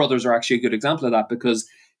Binder brothers are actually a good example of that, because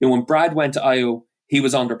when Brad went to Io, he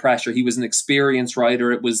was under pressure. He was an experienced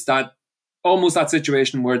rider. It was almost that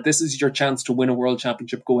situation where this is your chance to win a world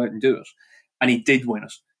championship, go out and do it. And he did win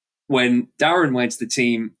it. When Darren went to the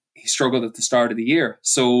team, he struggled at the start of the year.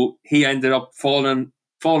 So he ended up falling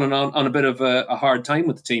on a bit of a hard time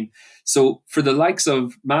with the team. So for the likes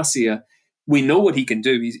of Masia, we know what he can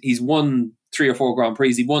do. He's won 3 or 4 Grand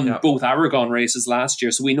Prix. He won both Aragon races last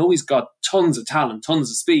year. So we know he's got tons of talent, tons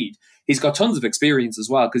of speed. He's got tons of experience as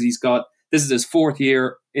well, because this is his 4th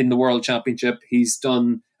year in the World Championship. He's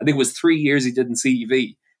done, I think it was 3 years he did in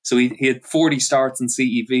CEV. So he had 40 starts in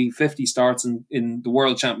CEV, 50 starts in the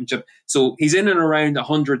World Championship. So he's in and around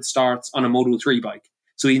 100 starts on a Moto3 bike.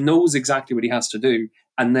 So he knows exactly what he has to do.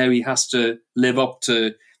 And now he has to live up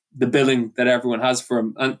to the billing that everyone has for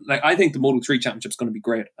him. And I think the Moto3 Championship is going to be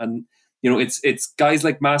great. And, it's guys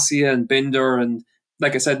like Masia and Binder and,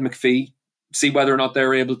 like I said, McPhee, see whether or not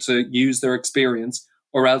they're able to use their experience,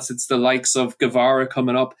 or else it's the likes of Guevara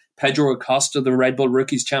coming up, Pedro Acosta, the Red Bull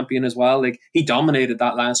Rookies champion as well. He dominated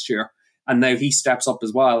that last year, and now he steps up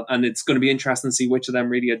as well. And it's going to be interesting to see which of them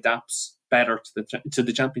really adapts better to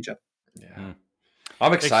the championship. Yeah.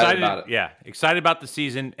 I'm excited about it. Yeah, excited about the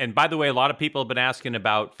season. And by the way, a lot of people have been asking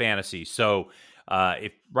about fantasy. So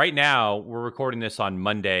if right now we're recording this on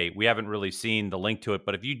Monday, we haven't really seen the link to it.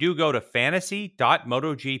 But if you do go to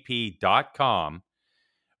fantasy.motogp.com,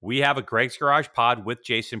 we have a Greg's Garage Pod with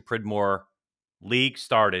Jason Pridmore league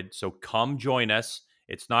started. So come join us.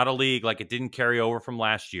 It's not a league, like it didn't carry over from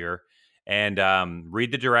last year. And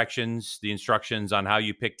read the directions, the instructions on how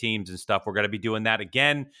you pick teams and stuff. We're going to be doing that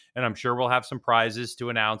again. And I'm sure we'll have some prizes to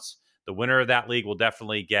announce. The winner of that league will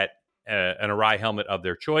definitely get an Arai helmet of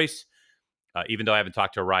their choice. Even though I haven't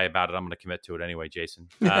talked to Arai about it, I'm going to commit to it anyway, Jason.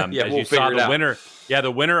 Yeah, as you saw,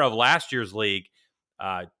 the winner of last year's league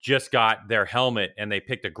just got their helmet, and they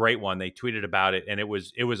picked a great one. They tweeted about it, and it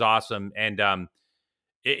was awesome. And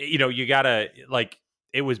you gotta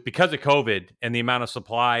it was because of COVID and the amount of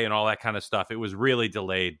supply and all that kind of stuff. It was really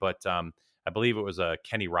delayed, but I believe it was a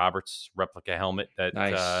Kenny Roberts replica helmet that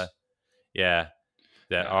nice.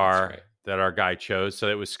 that that our guy chose. So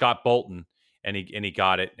it was Scott Bolton, and he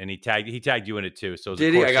got it, and he tagged you in it too. So it was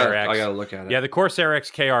Did he? I gotta look at it. Yeah, the Corsair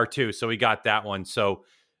X KR2. So we got that one. So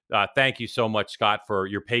thank you so much, Scott, for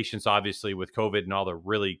your patience, obviously, with COVID and all the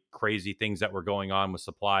really crazy things that were going on with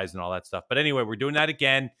supplies and all that stuff. But anyway, we're doing that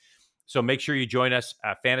again. So make sure you join us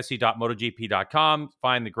at fantasy.motogp.com.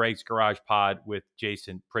 Find the Greg's Garage Pod with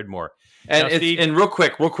Jason Pridmore. And now, Steve, and real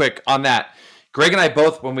quick on that, Greg and I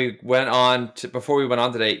both, when we went on before we went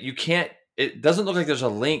on today, it doesn't look like there's a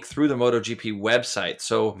link through the MotoGP website.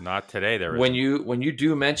 So not today. When you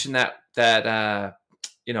do mention that the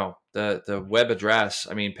web address,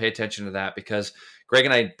 I mean, pay attention to that, because Greg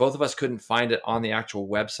and I, both of us, couldn't find it on the actual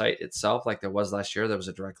website itself like there was last year. There was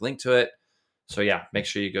a direct link to it. So yeah, make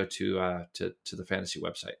sure you go to the fantasy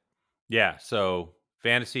website. Yeah, so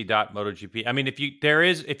fantasy.motogp. I mean, if you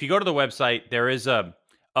go to the website, there is a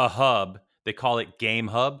hub. They call it Game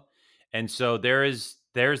Hub, and so there's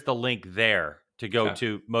the link there to go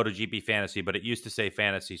to MotoGP Fantasy, but it used to say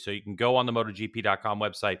Fantasy. So you can go on the MotoGP.com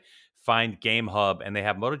website, find Game Hub, and they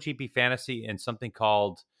have MotoGP Fantasy and something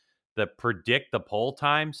called the Predict the Pole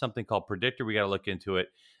Time, something called Predictor. We got to look into it.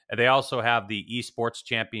 And they also have the Esports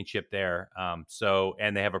Championship there.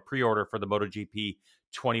 And they have a pre-order for the MotoGP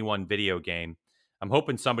 21 video game. I'm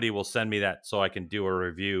hoping somebody will send me that so I can do a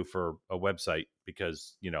review for a website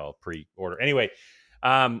because, pre-order. Anyway,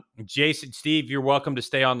 Jason, Steve, you're welcome to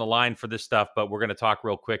stay on the line for this stuff, but we're going to talk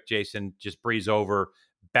real quick. Jason, just breeze over.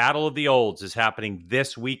 Battle of the Olds is happening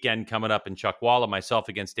this weekend coming up in Chuckwalla, myself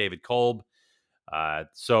against David Kolb.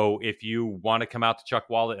 So if you want to come out to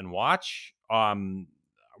Chuckwalla and watch,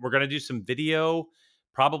 we're going to do some video,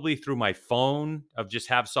 probably through my phone, of just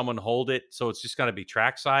have someone hold it. So it's just going to be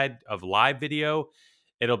trackside of live video.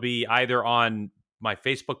 It'll be either on my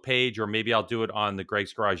Facebook page, or maybe I'll do it on the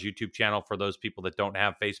Greg's Garage YouTube channel for those people that don't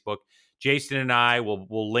have Facebook. Jason and I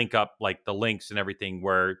will link up like the links and everything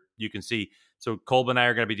where you can see. So Kolb and I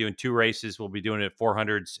are going to be doing 2 races. We'll be doing it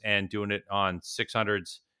 400s and doing it on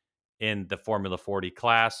 600s in the Formula 40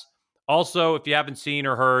 class. Also, if you haven't seen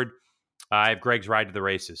or heard, I have Greg's Ride to the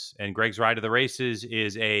Races. And Greg's Ride to the Races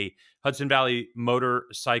is a Hudson Valley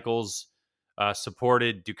Motorcycles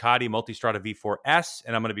supported Ducati Multistrada V4S.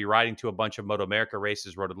 And I'm going to be riding to a bunch of Moto America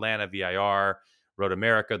races, Road Atlanta, VIR, Road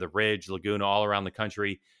America, the Ridge, Laguna, all around the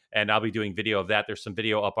country. And I'll be doing video of that. There's some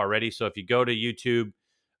video up already. So if you go to YouTube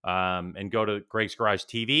and go to Greg's Garage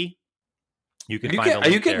TV, you can find a link. Are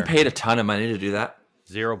you getting paid a ton of money to do that?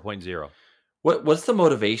 0.0. What's the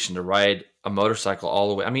motivation to ride a motorcycle all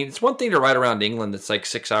the way? I mean, it's one thing to ride around England. It's like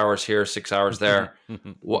 6 hours here, 6 hours there.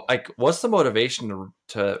 What's the motivation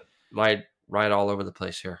to ride all over the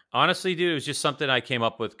place here? Honestly, dude, it was just something I came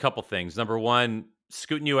up with. A couple things. Number one,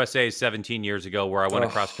 Scootin' USA 17 years ago, where I went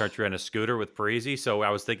across country on a scooter with Parisi. So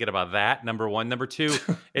I was thinking about that. Number one. Number two,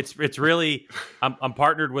 it's really, I'm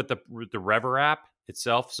partnered with the Rever app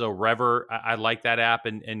itself. So Rever, I like that app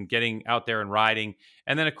and getting out there and riding.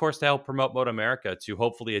 And then, of course, to help promote Moto America to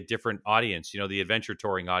hopefully a different audience, the adventure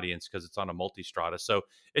touring audience, because it's on a multistrada. So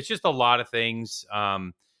it's just a lot of things.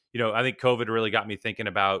 I think COVID really got me thinking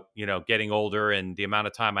about, getting older and the amount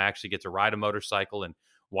of time I actually get to ride a motorcycle and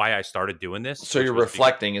why I started doing this. So you're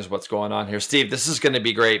reflecting is what's going on here. Steve, this is going to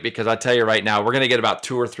be great, because I tell you right now, we're going to get about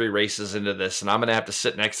 2 or 3 races into this, and I'm going to have to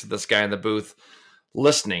sit next to this guy in the booth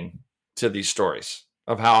listening to these stories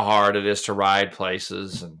of how hard it is to ride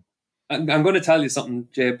places. And I'm going to tell you something,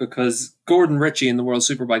 Jay, because Gordon Ritchie in the World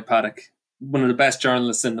Superbike paddock, one of the best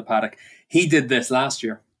journalists in the paddock, he did this last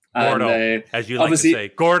year. Gordo, as you like to say.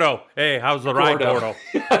 Gordo. Hey, how's the ride, Gordo?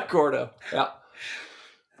 Gordo, yeah.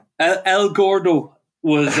 El Gordo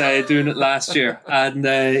was doing it last year,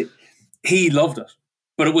 and he loved it.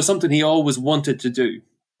 But it was something he always wanted to do.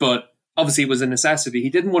 But obviously it was a necessity. He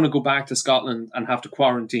didn't want to go back to Scotland and have to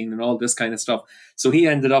quarantine and all this kind of stuff. So he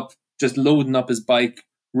ended up just loading up his bike,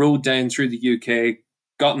 rode down through the UK,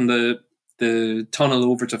 got in the tunnel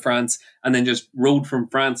over to France, and then just rode from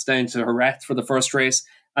France down to Jerez for the first race,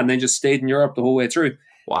 and then just stayed in Europe the whole way through.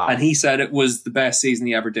 Wow. And he said it was the best season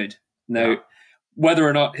he ever did. Now, whether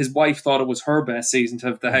or not his wife thought it was her best season to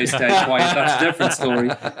have the house dead quiet, that's a different story.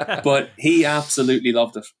 But he absolutely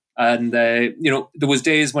loved it. And, there was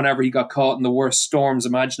days whenever he got caught in the worst storms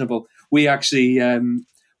imaginable. We actually,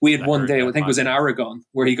 we had one day, I think it was in Aragon,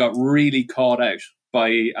 where he got really caught out by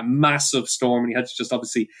a massive storm, and he had to just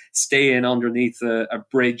obviously stay in underneath a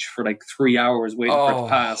bridge for like 3 hours waiting for it to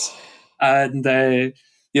pass. And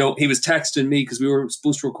he was texting me because we were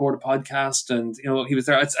supposed to record a podcast, and he was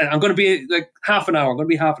there. I'm going to be like half an hour. I'm going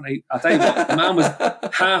to be half an hour. I'll tell you what, the man was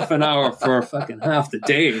half an hour for fucking half the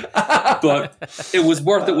day, but it was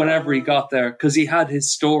worth it whenever he got there because he had his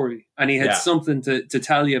story and he had something to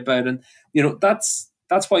tell you about, and that's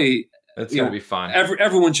why it's going to be fun.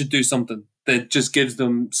 Everyone should do something that just gives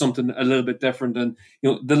them something a little bit different. And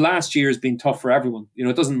the last year has been tough for everyone.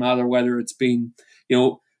 It doesn't matter whether it's been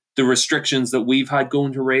the restrictions that we've had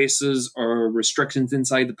going to races or restrictions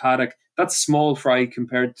inside the paddock. That's small fry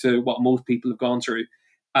compared to what most people have gone through.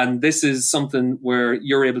 And this is something where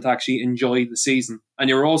you're able to actually enjoy the season, and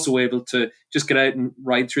you're also able to just get out and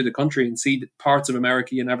ride through the country and see parts of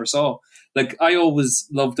America you never saw. Like, I always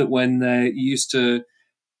loved it when you used to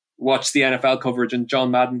watch the NFL coverage and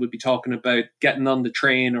John Madden would be talking about getting on the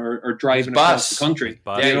train or driving across the country.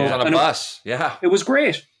 Yeah, he was on a bus. It was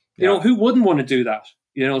great. Who wouldn't want to do that?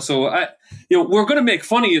 So we're going to make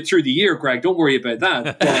fun of you through the year, Greg. Don't worry about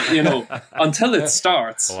that. But, until it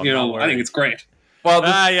starts, I think it's great. Well,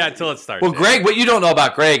 until it starts. Well, Greg, what you don't know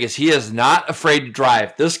about Greg is he is not afraid to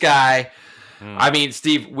drive. This guy, I mean,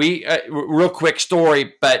 Steve, we real quick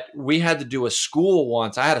story, but we had to do a school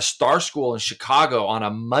once. I had a star school in Chicago on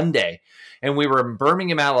a Monday, and we were in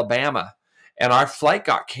Birmingham, Alabama, and our flight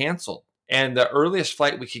got canceled. And the earliest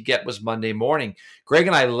flight we could get was Monday morning. Greg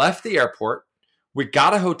and I left the airport. We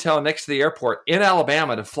got a hotel next to the airport in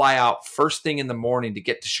Alabama to fly out first thing in the morning to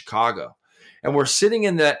get to Chicago. And we're sitting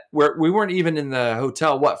in we weren't even in the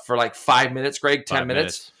hotel, for like 5 minutes, Greg, 10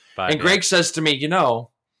 minutes. And Greg says to me,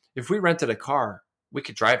 if we rented a car, we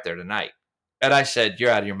could drive there tonight. And I said,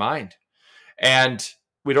 you're out of your mind. And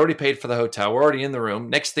we'd already paid for the hotel. We're already in the room.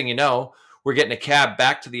 Next thing you know, we're getting a cab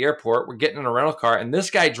back to the airport. We're getting in a rental car. And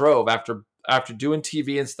this guy drove after doing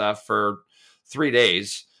TV and stuff for 3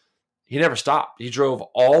 days. He never stopped. He drove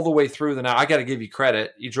all the way through the night. I got to give you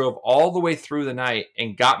credit. He drove all the way through the night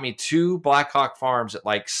and got me to Black Hawk Farms at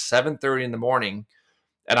like 7:30 in the morning.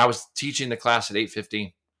 And I was teaching the class at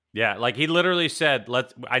 8:15. Yeah, like he literally said,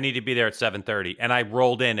 I need to be there at 7:30. And I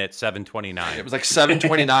rolled in at 7:29. It was like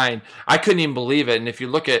 7:29. I couldn't even believe it. And if you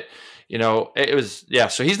look at, it was,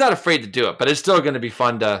 so he's not afraid to do it, but it's still going to be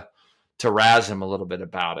fun to razz him a little bit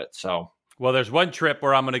about it. So, well, there's one trip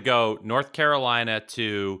where I'm going to go North Carolina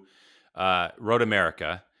to Road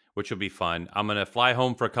America, which will be fun. I'm going to fly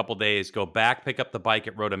home for a couple days, go back, pick up the bike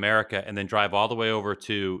at Road America, and then drive all the way over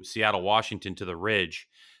to Seattle, Washington to the Ridge,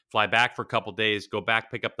 fly back for a couple days, go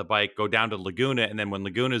back, pick up the bike, go down to Laguna, and then when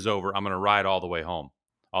Laguna's over, I'm going to ride all the way home,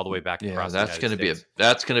 all the way back across that's going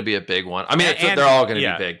to be a big one. I mean, they're all going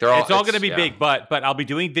to be big. It's all going to be big, but I'll be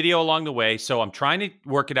doing video along the way. So I'm trying to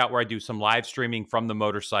work it out where I do some live streaming from the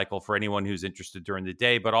motorcycle for anyone who's interested during the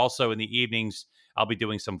day, but also in the evenings, I'll be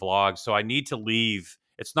doing some vlogs. So I need to leave.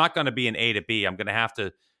 It's not going to be an A to B. I'm going to have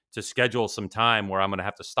to schedule some time where I'm going to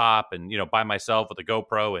have to stop and, by myself with a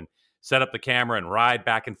GoPro and set up the camera and ride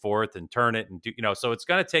back and forth and turn it and do, so it's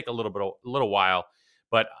going to take a little while,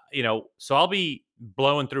 but, so I'll be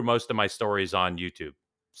blowing through most of my stories on YouTube.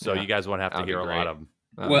 So you guys won't have to hear a lot of them.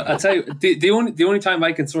 Well, I'll tell you, the only time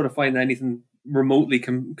I can sort of find anything remotely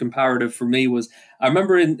comparative for me was, I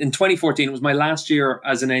remember in 2014, it was my last year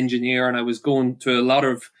as an engineer, and I was going to a lot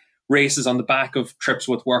of races on the back of trips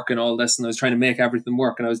with work and all this, and I was trying to make everything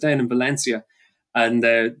work. And I was down in Valencia, and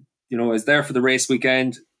I was there for the race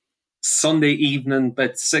weekend. Sunday evening,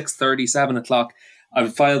 about 6:30, 7 o'clock, I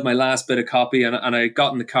filed my last bit of copy, and I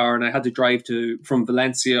got in the car, and I had to drive from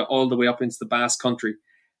Valencia all the way up into the Basque Country.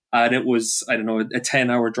 And it was, I don't know, a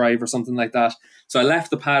 10-hour drive or something like that. So I left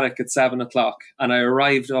the paddock at 7 o'clock, and I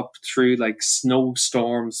arrived up through like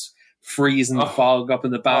snowstorms, freezing fog up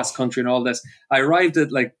in the Basque Country and all this. I arrived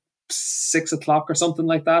at like 6 o'clock or something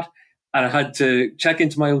like that, and I had to check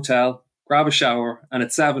into my hotel, grab a shower, and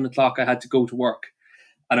at 7 o'clock I had to go to work.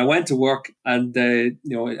 And I went to work, and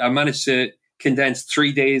I managed to condense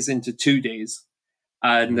 3 days into 2 days.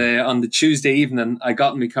 And on the Tuesday evening, I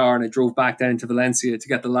got in my car and I drove back down to Valencia to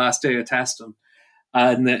get the last day of testing.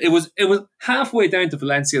 And it was halfway down to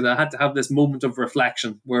Valencia that I had to have this moment of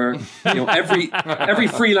reflection where every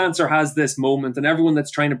freelancer has this moment, and everyone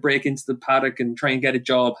that's trying to break into the paddock and try and get a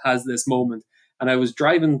job has this moment. And I was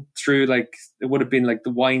driving through, like, it would have been like the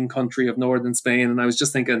wine country of northern Spain, and I was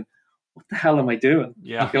just thinking, what the hell am I doing?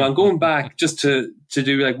 Yeah, I'm going back just to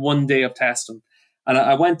do like 1 day of testing. And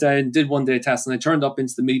I went down, did 1 day of testing. I turned up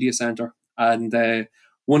into the media center, and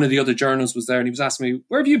one of the other journalists was there, and he was asking me,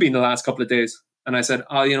 "Where have you been the last couple of days?" And I said,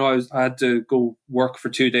 I had to go work for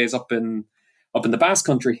 2 days up in the Basque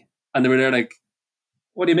Country. And they were there like,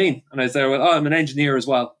 "What do you mean?" And I said, "Well, I'm an engineer as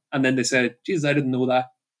well." And then they said, "Jesus, I didn't know that,"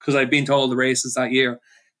 because I'd been to all the races that year.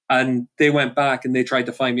 And they went back and they tried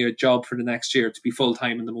to find me a job for the next year to be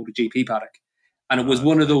full-time in the MotoGP paddock. And it was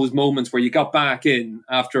one of those moments where you got back in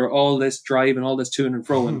after all this drive and all this to and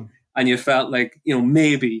fro, and you felt like,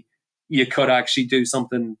 maybe you could actually do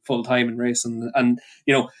something full-time in racing. And,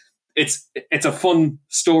 it's a fun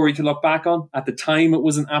story to look back on. At the time, it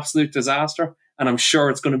was an absolute disaster. And I'm sure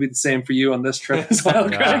it's going to be the same for you on this trip as well,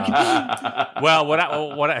 Greg. Well,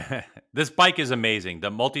 this bike is amazing. The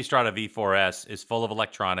Multistrada V4S is full of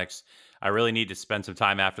electronics. I really need to spend some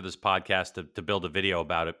time after this podcast to build a video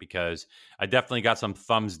about it, because I definitely got some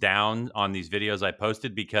thumbs down on these videos I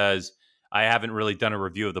posted, because I haven't really done a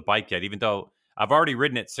review of the bike yet, even though I've already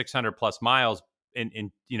ridden it 600 plus miles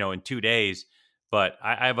in 2 days. But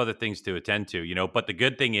I have other things to attend to, But the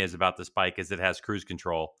good thing is about this bike is it has cruise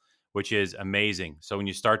control, which is amazing. So when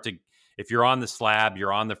you if you're on the slab,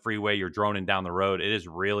 you're on the freeway, you're droning down the road, it is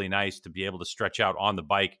really nice to be able to stretch out on the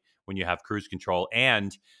bike when you have cruise control.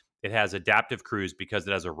 And it has adaptive cruise because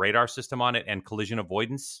it has a radar system on it and collision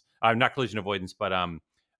avoidance. Not collision avoidance, but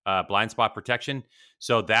blind spot protection.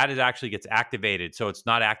 So that actually gets activated. So it's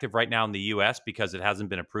not active right now in the US because it hasn't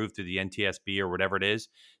been approved through the NTSB or whatever it is.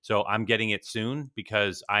 So I'm getting it soon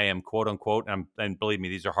because I am quote unquote, and believe me,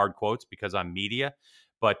 these are hard quotes because I'm media.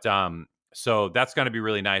 But so that's going to be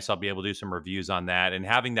really nice. I'll be able to do some reviews on that, and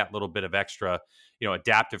having that little bit of extra,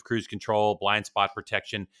 adaptive cruise control, blind spot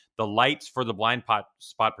protection. The lights for the blind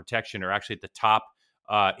spot protection are actually at the top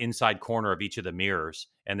inside corner of each of the mirrors,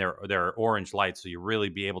 and they're orange lights, so you really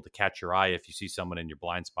be able to catch your eye if you see someone in your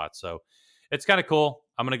blind spot. So it's kind of cool.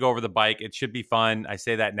 I'm going to go over the bike. It should be fun. I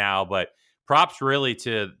say that now, but props really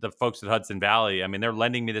to the folks at Hudson Valley. I mean, they're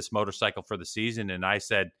lending me this motorcycle for the season, and I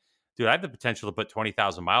said, dude, I have the potential to put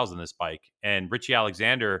 20,000 miles on this bike. And Richie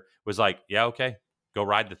Alexander was like, yeah, okay, go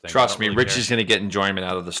ride the thing. Trust me, Richie's going to get enjoyment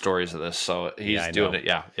out of the stories of this. So he's doing it.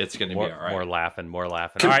 Yeah, it's going to be all right. More laughing.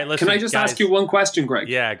 All right, listen. Can I just ask you one question, Greg?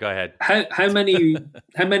 Yeah, go ahead. How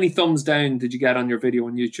many thumbs down did you get on your video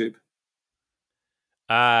on YouTube?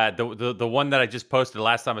 The one that I just posted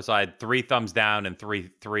last time I saw, I had 3 thumbs down and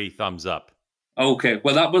three thumbs up. Okay,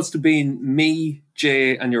 well, that must have been me,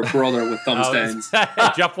 Jay, and your brother with thumbs downs.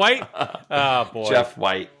 Jeff White? Oh, boy. Jeff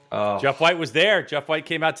White. Oh. Jeff White was there. Jeff White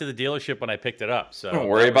came out to the dealership when I picked it up. So don't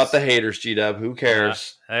worry about the haters, G-Dub. Who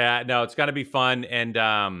cares? No, it's going to be fun. And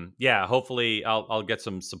hopefully I'll get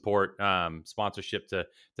some support, sponsorship to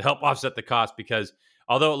help offset the cost, because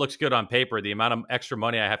although it looks good on paper, the amount of extra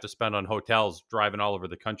money I have to spend on hotels driving all over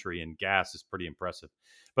the country and gas is pretty impressive.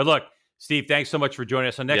 But look, Steve, thanks so much for joining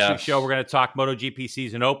us. On next week's show, we're going to talk MotoGP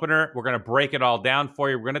season opener. We're going to break it all down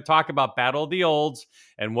for you. We're going to talk about Battle of the Olds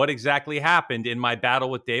and what exactly happened in my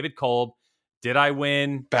battle with David Kolb. Did I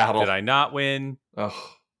win? Did I not win? Oh,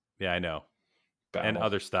 yeah, I know. And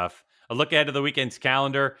other stuff. A look ahead to the weekend's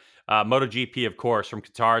calendar. MotoGP, of course, from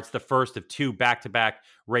Qatar. It's the first of 2 back-to-back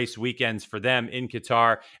race weekends for them in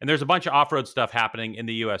Qatar. And there's a bunch of off-road stuff happening in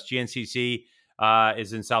the U.S. GNCC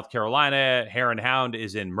is in South Carolina. Hare and Hound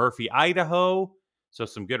is in Murphy, Idaho. So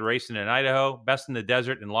some good racing in Idaho. Best in the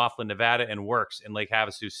Desert in Laughlin, Nevada, and Works in Lake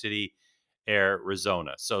Havasu City,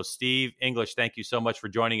 Arizona. So Steve English, thank you so much for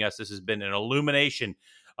joining us. This has been an illumination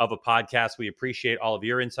of a podcast. We appreciate all of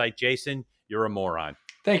your insight. Jason, you're a moron.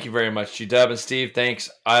 Thank you very much, G-Dub, and Steve. Thanks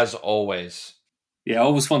as always. Yeah,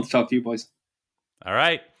 always fun to talk to you boys. All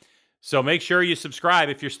right. So make sure you subscribe.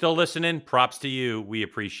 If you're still listening, props to you. We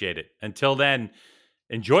appreciate it. Until then,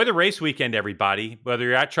 enjoy the race weekend, everybody. Whether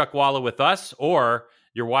you're at Chuckwalla with us or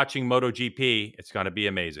you're watching MotoGP, it's going to be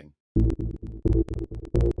amazing.